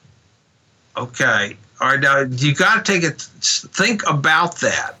 Okay. All right, now you got to think about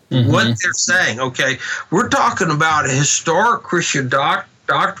that, what they're saying. Okay, we're talking about a historic Christian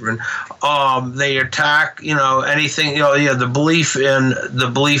doctrine. They attack, anything, the belief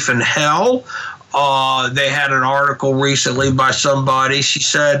in hell. They had an article recently by somebody. She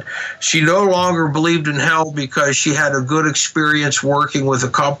said she no longer believed in hell because she had a good experience working with a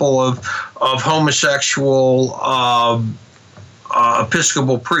couple of homosexual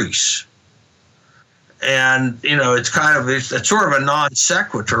Episcopal priests. And, it's sort of a non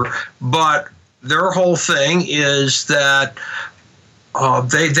sequitur, but their whole thing is that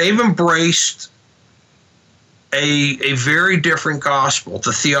they've embraced a very different gospel.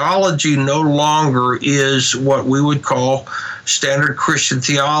 The theology no longer is what we would call standard Christian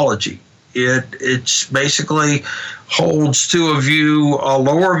theology. It's basically holds to a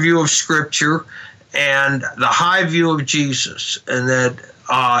lower view of Scripture and the high view of Jesus. And that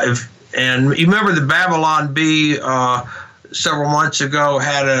And you remember the Babylon Bee several months ago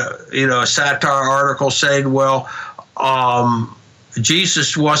had a satire article saying, well,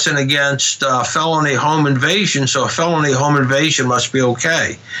 Jesus wasn't against felony home invasion, so a felony home invasion must be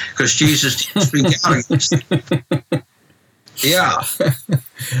okay because Jesus didn't speak out against it. Yeah,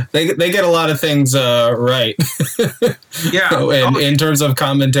 they get a lot of things right. Yeah, in terms of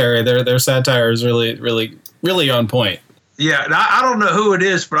commentary, their satire is really on point. Yeah, and I don't know who it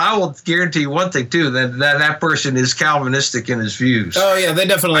is, but I will guarantee you one thing too: that person is Calvinistic in his views. Oh yeah, they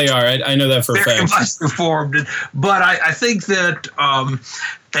definitely are. I know that for a fact. Very much Reformed, but I think that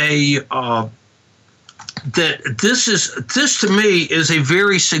that this to me is a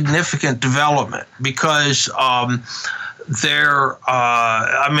very significant development because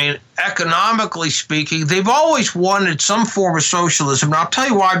economically speaking, they've always wanted some form of socialism. And I'll tell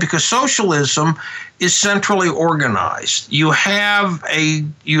you why, because socialism is centrally organized. You have a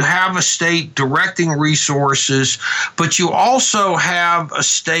state directing resources, but you also have a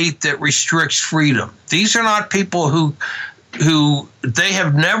state that restricts freedom. These are not people who they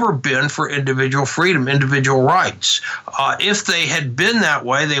have never been for individual freedom, individual rights. If they had been that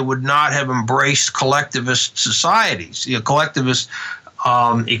way, they would not have embraced collectivist societies, collectivist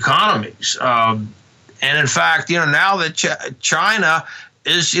economies. And in fact, now that China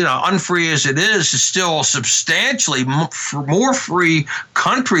is, unfree as it is still a substantially more free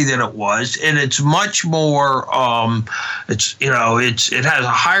country than it was, and it's much more. It has a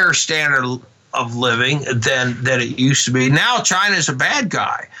higher standard of living than it used to be. Now China is a bad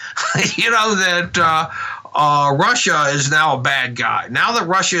guy. Russia is now a bad guy. Now that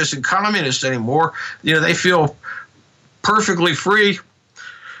Russia isn't communist anymore, they feel perfectly free,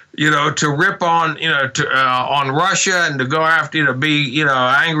 to rip on, on Russia and to go after, to be,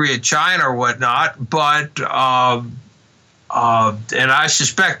 angry at China or whatnot. But, and I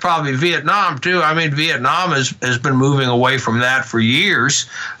suspect probably Vietnam too. I mean, Vietnam has been moving away from that for years.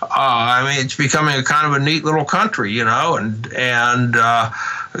 It's becoming a kind of a neat little country, and I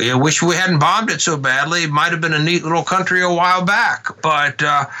wish we hadn't bombed it so badly. It might have been a neat little country a while back. But,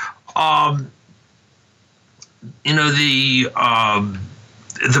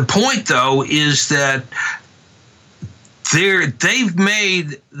 the point though is that they've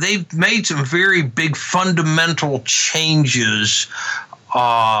made some very big fundamental changes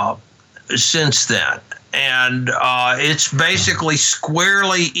since then. And it's basically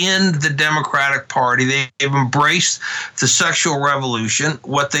squarely in the Democratic Party. They've embraced the sexual revolution.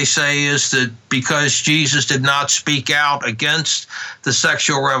 What they say is that because Jesus did not speak out against the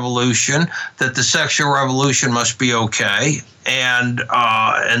sexual revolution, that the sexual revolution must be okay, and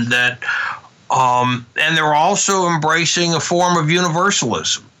that and they're also embracing a form of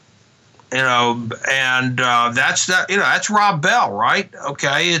universalism. And that's Rob Bell, right?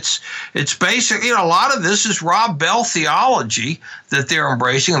 Okay, it's basic. A lot of this is Rob Bell theology that they're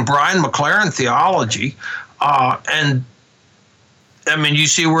embracing, and Brian McLaren theology, and I mean, you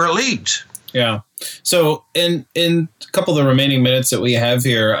see where it leads. Yeah. So in a couple of the remaining minutes that we have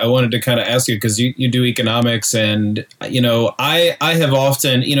here, I wanted to kind of ask you, because you do economics, and I have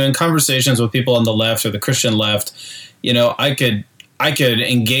often in conversations with people on the left or the Christian left, I could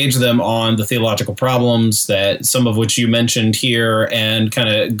engage them on the theological problems, that some of which you mentioned here, and kind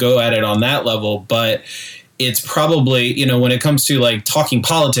of go at it on that level. But it's probably, when it comes to like talking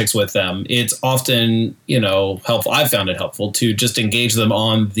politics with them, it's often, helpful. I've found it helpful to just engage them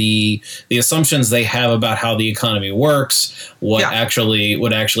on the assumptions they have about how the economy works, what actually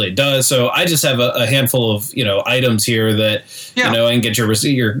it does. So I just have a handful of, items here that, and get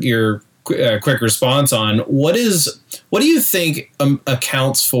your quick response on. What do you think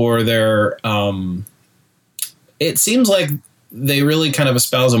accounts for their it seems like they really kind of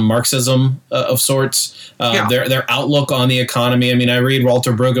espouse a Marxism of sorts, their outlook on the economy. I mean, I read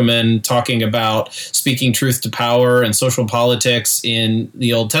Walter Brueggemann talking about speaking truth to power and social politics in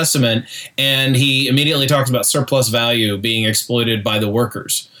the Old Testament, and he immediately talks about surplus value being exploited by the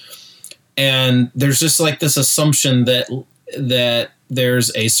workers. And there's just like this assumption that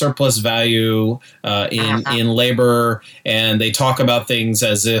there's a surplus value in labor, and they talk about things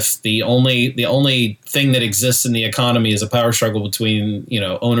as if the only thing that exists in the economy is a power struggle between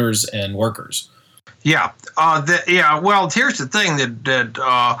owners and workers. Yeah, Well, here's the thing that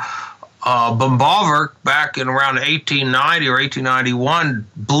Böhm-Bawerk back in around 1890 or 1891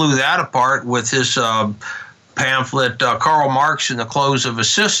 blew that apart with his pamphlet, Karl Marx and the Close of a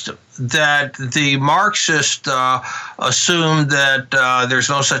System, that the Marxists assumed that there's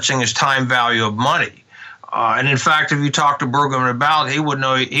no such thing as time value of money. And in fact, if you talk to Brueggemann about it,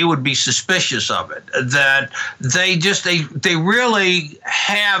 he would be suspicious of it, that they really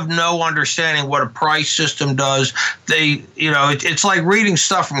have no understanding what a price system does. It's like reading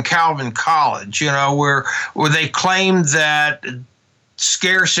stuff from Calvin College, where they claim that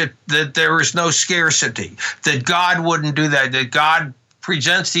scarcity, that there is no scarcity, that God wouldn't do that God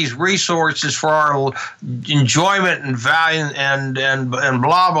presents these resources for our enjoyment and value and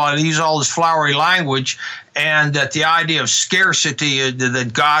blah blah. They use all this flowery language, and that the idea of scarcity,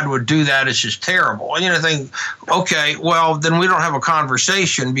 that God would do that, is just terrible. And think, okay, well then we don't have a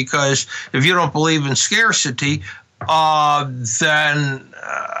conversation, because if you don't believe in scarcity, then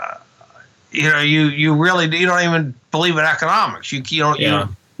you really you don't even believe in economics. You don't. Yeah.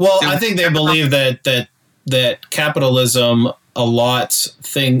 Well, I think they believe that capitalism allots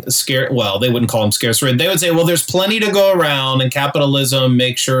things scarce. Well, they wouldn't call them scarce. They would say, well, there's plenty to go around, and capitalism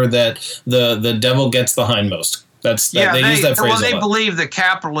makes sure that the devil gets the hindmost. They use that phrase. Well, they believe that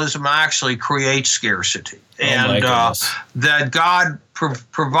capitalism actually creates scarcity, and that God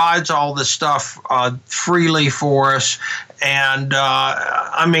provides all this stuff freely for us. And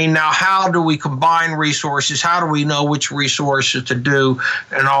I mean, now how do we combine resources? How do we know which resources to do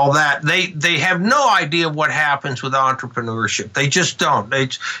and all that? They have no idea what happens with entrepreneurship. They just don't.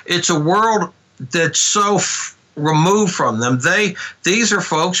 It's a world that's so removed from them. These are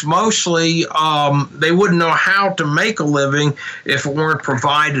folks mostly, they wouldn't know how to make a living if it weren't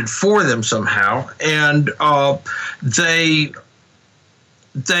provided for them somehow. And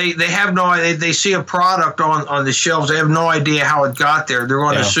they have no idea. They see a product on the shelves. They have no idea how it got there. They're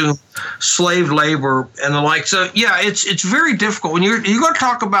going to assume slave labor and the like. So it's very difficult when you're going to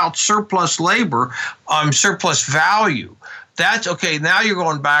talk about surplus labor, surplus value. That's okay. Now you're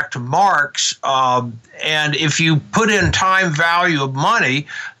going back to Marx, and if you put in time value of money,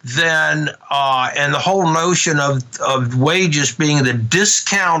 then and the whole notion of wages being the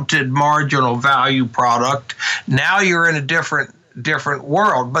discounted marginal value product, now you're in a different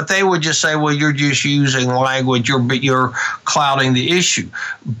world. But they would just say, well, you're just using language, you're clouding the issue.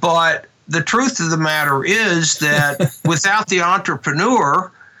 But the truth of the matter is that without the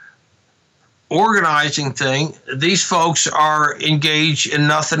entrepreneur organizing thing, these folks are engaged in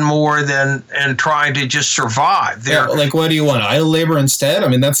nothing more than trying to just survive. Like, what do you want? Idle labor instead? I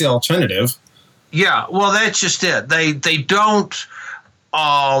mean, that's the alternative. Yeah, well, that's just it. They don't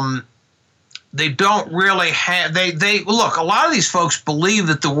they don't really have, they look, a lot of these folks believe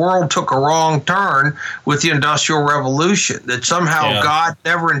that the world took a wrong turn with the Industrial Revolution, that somehow God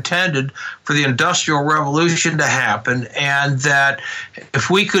never intended for the Industrial Revolution to happen, and that if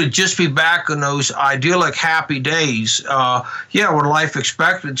we could just be back in those idyllic, happy days, when life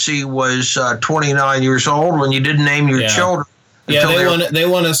expectancy was 29 years old, when you didn't name your children. Yeah, they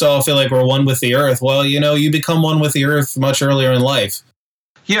want us to all feel like we're one with the earth. Well, you become one with the earth much earlier in life.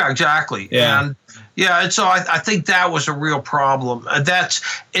 Yeah, exactly. Yeah. And so I think that was a real problem.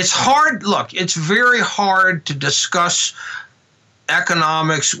 It's hard. Look, it's very hard to discuss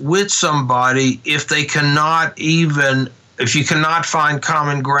economics with somebody if you cannot find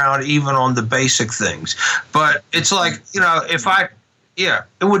common ground even on the basic things. But it's like, it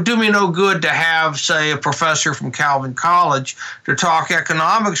would do me no good to have, say, a professor from Calvin College to talk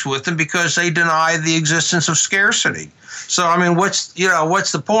economics with them because they deny the existence of scarcity. So, I mean, what's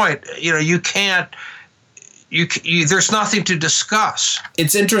the point? You can't. There's nothing to discuss.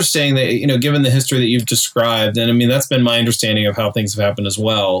 It's interesting that, given the history that you've described, and I mean, that's been my understanding of how things have happened as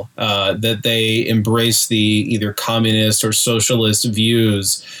well, that they embrace the either communist or socialist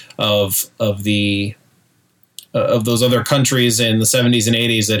views of those other countries in the 70s and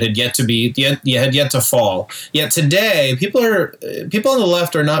 80s that had yet to fall. Yet today, people on the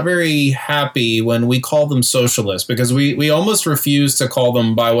left are not very happy when we call them socialists, because we almost refuse to call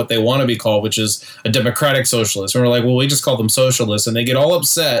them by what they want to be called, which is a democratic socialist. And we're like, well, we just call them socialists, and they get all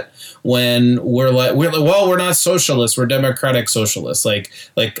upset when we're like, well, we're not socialists, we're democratic socialists. Like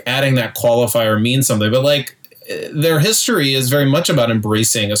adding that qualifier means something, but like their history is very much about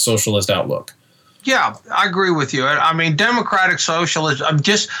embracing a socialist outlook. Yeah, I agree with you. I mean, democratic socialism,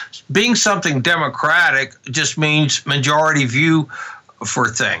 just being something democratic just means majority view for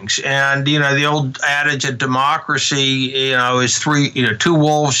things. And, the old adage of democracy, is two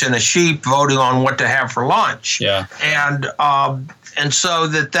wolves and a sheep voting on what to have for lunch. Yeah. And so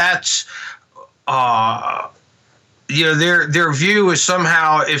that's, their view is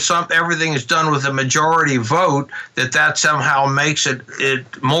somehow if everything is done with a majority vote, that somehow makes it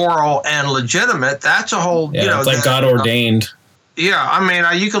moral and legitimate. That's a whole, it's like God ordained. Yeah, I mean,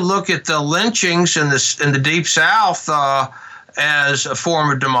 you could look at the lynchings in the Deep South as a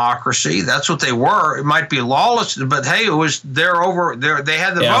form of democracy. That's what they were. It might be lawless, but hey, it was they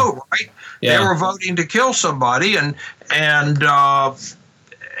had the vote, right? Yeah. They were voting to kill somebody, and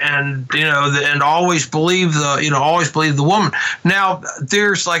always believe the woman. Now,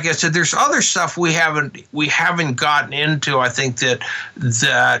 there's, like I said, there's other stuff we haven't gotten into. I think that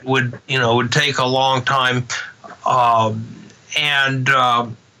would take a long time, and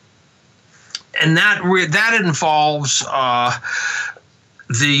that involves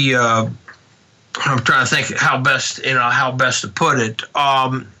the. I'm trying to think how best to put it.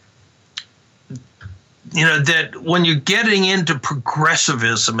 That when you're getting into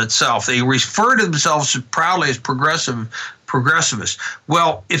progressivism itself, they refer to themselves proudly as progressivists.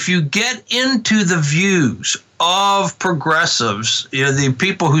 Well, if you get into the views of progressives, the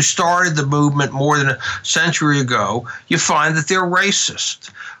people who started the movement more than a century ago, you find that they're racist.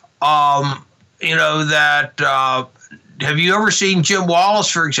 Have you ever seen Jim Wallace,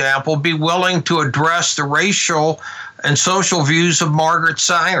 for example, be willing to address the racial and social views of Margaret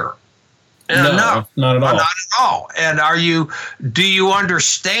Sanger? No, not at all. Not at all. And do you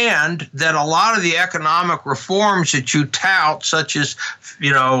understand that a lot of the economic reforms that you tout, such as,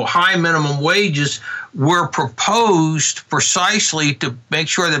 high minimum wages, were proposed precisely to make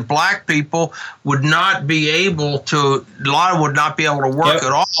sure that black people would not be able to work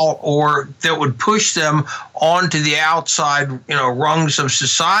at all, or that would push them onto the outside, rungs of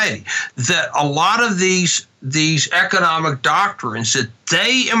society? That a lot of these economic doctrines that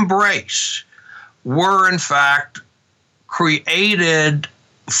they embrace were in fact created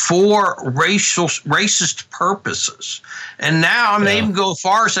for racist purposes. And now I'm even go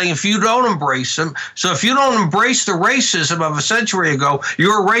far as saying if you don't embrace them, so if you don't embrace the racism of a century ago,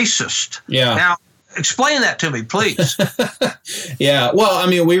 you're a racist. Yeah. Now, explain that to me, please. Yeah. Well, I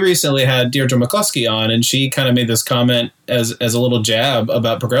mean, we recently had Deirdre McCluskey on, and she kind of made this comment as a little jab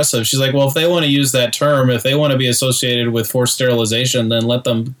about progressive. She's like, well, if they want to use that term, if they want to be associated with forced sterilization, then let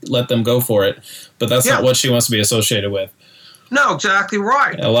them go for it. But that's not what she wants to be associated with. No, exactly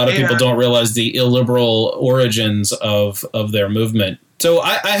right. A lot of people don't realize the illiberal origins of their movement. So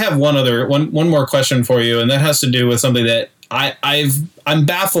I have one more question for you, and that has to do with something that I'm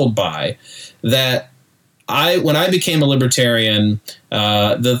baffled by, that when I became a libertarian,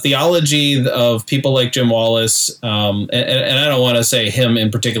 the theology of people like Jim Wallis, and I don't want to say him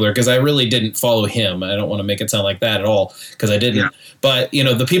in particular because I really didn't follow him. I don't want to make it sound like that at all because I didn't. Yeah. But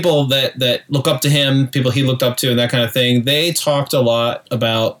the people that look up to him, people he looked up to, and that kind of thing, they talked a lot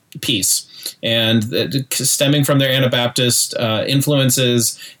about peace and stemming from their Anabaptist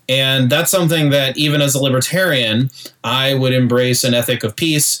influences. And that's something that even as a libertarian, I would embrace an ethic of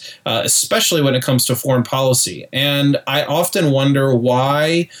peace, especially when it comes to foreign policy. And I often wonder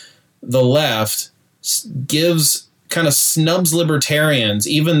why the left kind of snubs libertarians,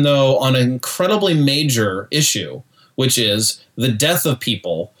 even though on an incredibly major issue, which is the death of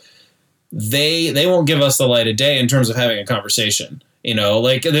people, they won't give us the light of day in terms of having a conversation.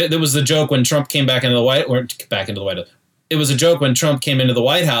 Like there was the joke when Trump came back into the White House. It was a joke when Trump came into the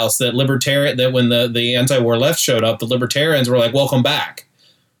White House that when the anti-war left showed up, the libertarians were like, "Welcome back."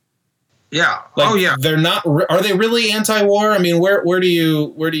 Yeah. Like, they're not. Are they really anti-war? I mean,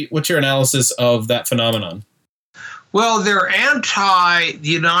 what's your analysis of that phenomenon? Well, they're anti the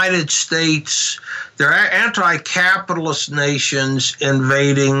United States. They're anti-capitalist nations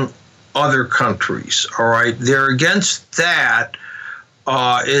invading other countries. All right. They're against that.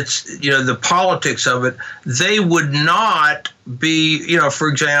 It's, the politics of it. They would not be, for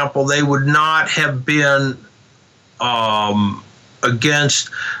example, they would not have been against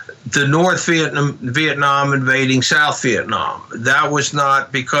the North Vietnam invading South Vietnam. That was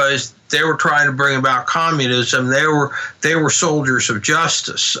not because they were trying to bring about communism. They were soldiers of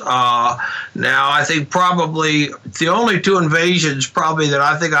justice. Now, I think probably the only two invasions probably that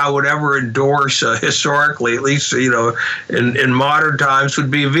I think I would ever endorse historically, at least in modern times,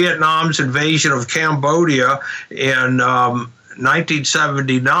 would be Vietnam's invasion of Cambodia in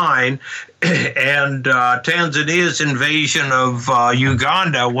 1979. And Tanzania's invasion of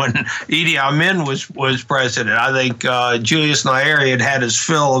Uganda when Idi Amin was president. I think Julius Nyerere had his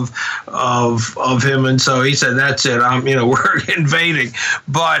fill of him, and so he said, "That's it. We're invading."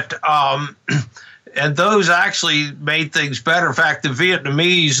 But and those actually made things better. In fact, the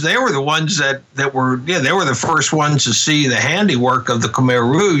Vietnamese, they were the ones that were they were the first ones to see the handiwork of the Khmer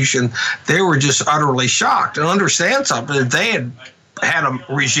Rouge, and they were just utterly shocked. And understand something, that they had a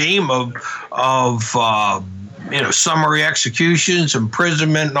regime of summary executions,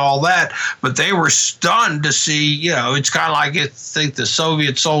 imprisonment, and all that, but they were stunned to see. It's kind of like I think the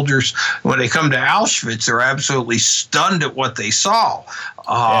Soviet soldiers, when they come to Auschwitz, they're absolutely stunned at what they saw.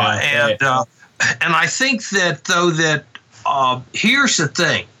 And I think that here's the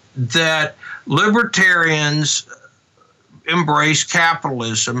thing, that libertarians embrace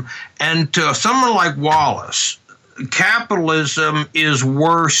capitalism, and to someone like Wallace, capitalism is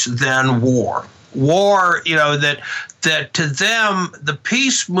worse than war. War, that to them, the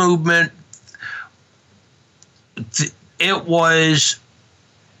peace movement, it was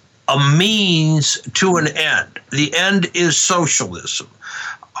a means to an end. The end is socialism.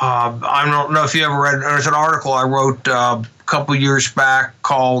 I don't know if you ever read, there's an article I wrote a couple years back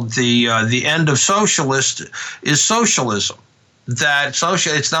called The End of Socialist is Socialism. That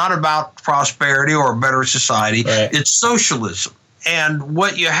it's not about prosperity or a better society. Right. It's socialism. And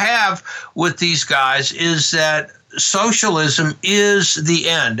what you have with these guys is that socialism is the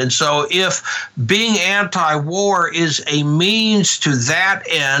end. And so if being anti-war is a means to that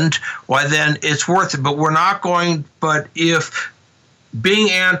end, why then it's worth it. But if being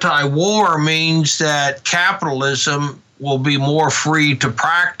anti-war means that capitalism will be more free to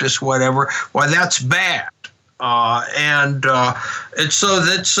practice whatever, why that's bad. And so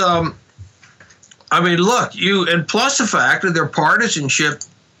that's, look, and plus the fact that their partisanship,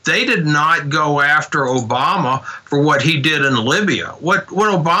 they did not go after Obama for what he did in Libya. What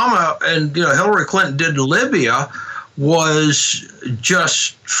Obama and Hillary Clinton did in Libya was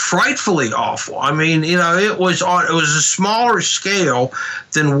just frightfully awful. It was a smaller scale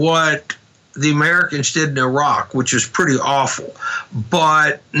than what the Americans did in Iraq, which is pretty awful.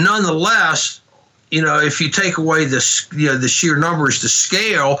 But nonetheless, if you take away the sheer numbers, the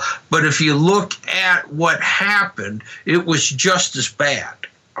scale, but if you look at what happened, it was just as bad.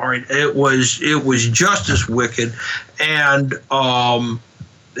 All right, it was just as wicked, and and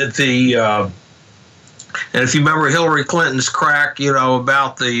if you remember Hillary Clinton's crack,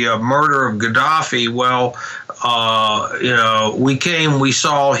 about the murder of Gaddafi, well, we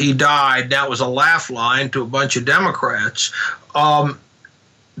saw he died. That was a laugh line to a bunch of Democrats.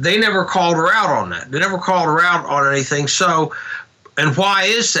 They never called her out on that. They never called her out on anything. So, and why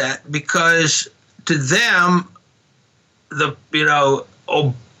is that? Because to them,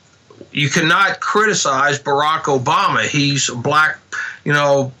 you cannot criticize Barack Obama. He's a black,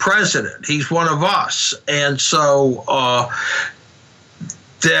 president. He's one of us. And so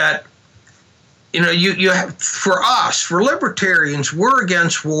you have, for us, for libertarians, we're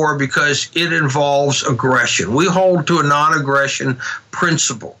against war because it involves aggression. We hold to a non-aggression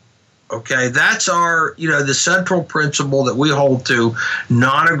principle. Okay, that's our, the central principle that we hold to,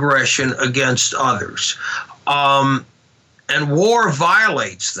 non-aggression against others. And war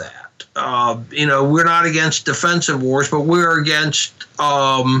violates that. We're not against defensive wars, but we're against,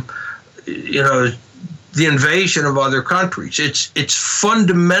 the invasion of other countries. It's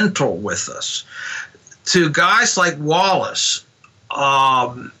fundamental with us. To guys like Wallace,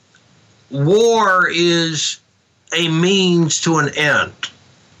 war is a means to an end.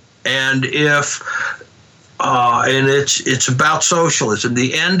 And it's about socialism.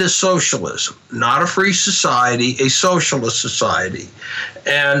 The end is socialism, not a free society, a socialist society.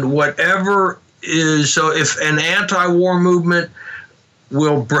 And whatever is, so if an anti-war movement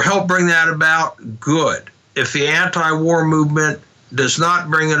will help bring that about, good. If the anti-war movement does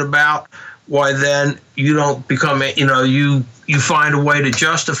not bring it about, why then you don't become, you find a way to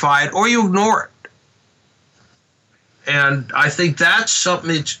justify it or you ignore it. And I think that's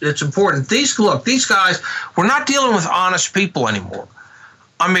something that's important. These guys, we're not dealing with honest people anymore.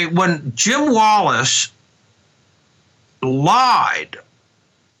 I mean, when Jim Wallace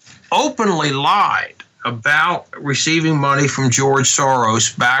openly lied about receiving money from George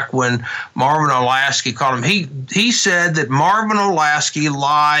Soros back when Marvin Olasky called him, he said that Marvin Olasky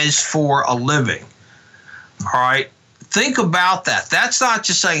lies for a living. All right. Think about that. That's not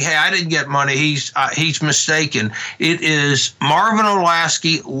just saying, hey, I didn't get money, he's mistaken. It is Marvin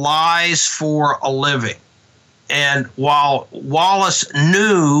Olasky lies for a living. And while Wallace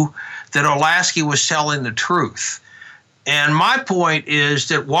knew that Olasky was telling the truth. And my point is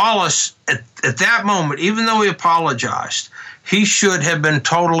that Wallace, at that moment, even though he apologized, he should have been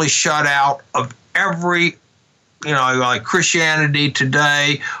totally shut out of every, like Christianity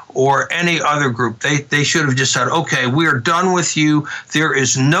Today or any other group. They should have just said, okay, we are done with you. There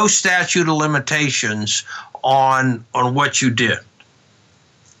is no statute of limitations on what you did.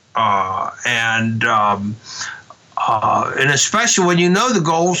 And especially when you know the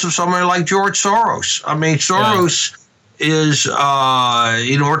goals of somebody like George Soros. I mean, Soros is,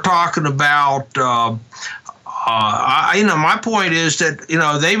 we're talking about, my point is that,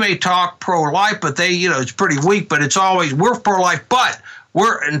 they may talk pro-life, but it's pretty weak, but it's always, we're pro-life, but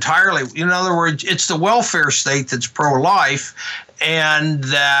we're entirely, in other words, it's the welfare state that's pro-life, and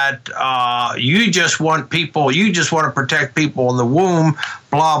that you just want to protect people in the womb,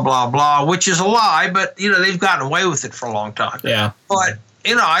 blah, blah, blah, which is a lie, but, they've gotten away with it for a long time. Yeah. But,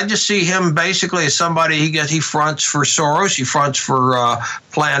 I just see him basically as somebody, he fronts for Soros, he fronts for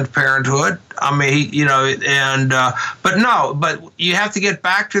Planned Parenthood. I mean, but you have to get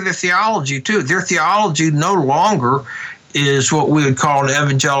back to their theology too. Their theology no longer is what we would call an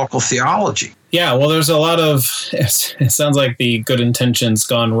evangelical theology. Yeah, well, there's a lot of, it sounds like the good intentions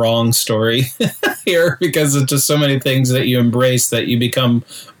gone wrong story here, because it's just so many things that you embrace that you become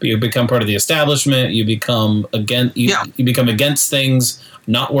part of the establishment. You become against things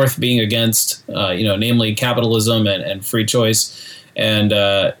not worth being against, namely capitalism and free choice, and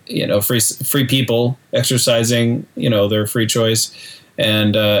free people exercising their free choice,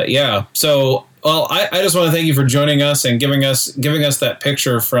 and so. Well, I just want to thank you for joining us and giving us that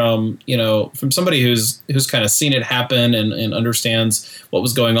picture from somebody who's kind of seen it happen and understands what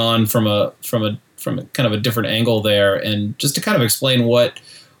was going on from a kind of a different angle there, and just to kind of explain what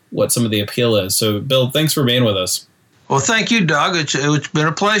some of the appeal is. So, Bill, thanks for being with us. Well, thank you, Doug. It's been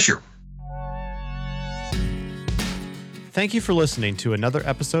a pleasure. Thank you for listening to another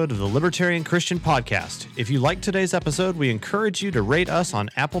episode of the Libertarian Christian Podcast. If you liked today's episode, we encourage you to rate us on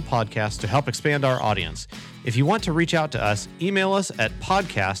Apple Podcasts to help expand our audience. If you want to reach out to us, email us at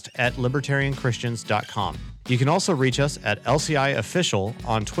podcast@libertarianchristians.com. You can also reach us at LCI Official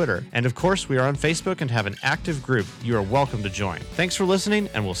on Twitter. And of course, we are on Facebook and have an active group you are welcome to join. Thanks for listening,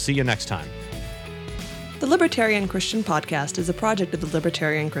 and we'll see you next time. The Libertarian Christian Podcast is a project of the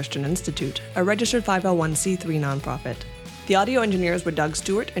Libertarian Christian Institute, a registered 501c3 nonprofit. The audio engineers were Doug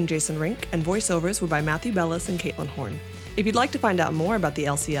Stewart and Jason Rink, and voiceovers were by Matthew Bellis and Caitlin Horn. If you'd like to find out more about the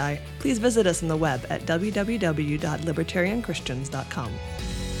LCI, please visit us on the web at www.libertarianchristians.com.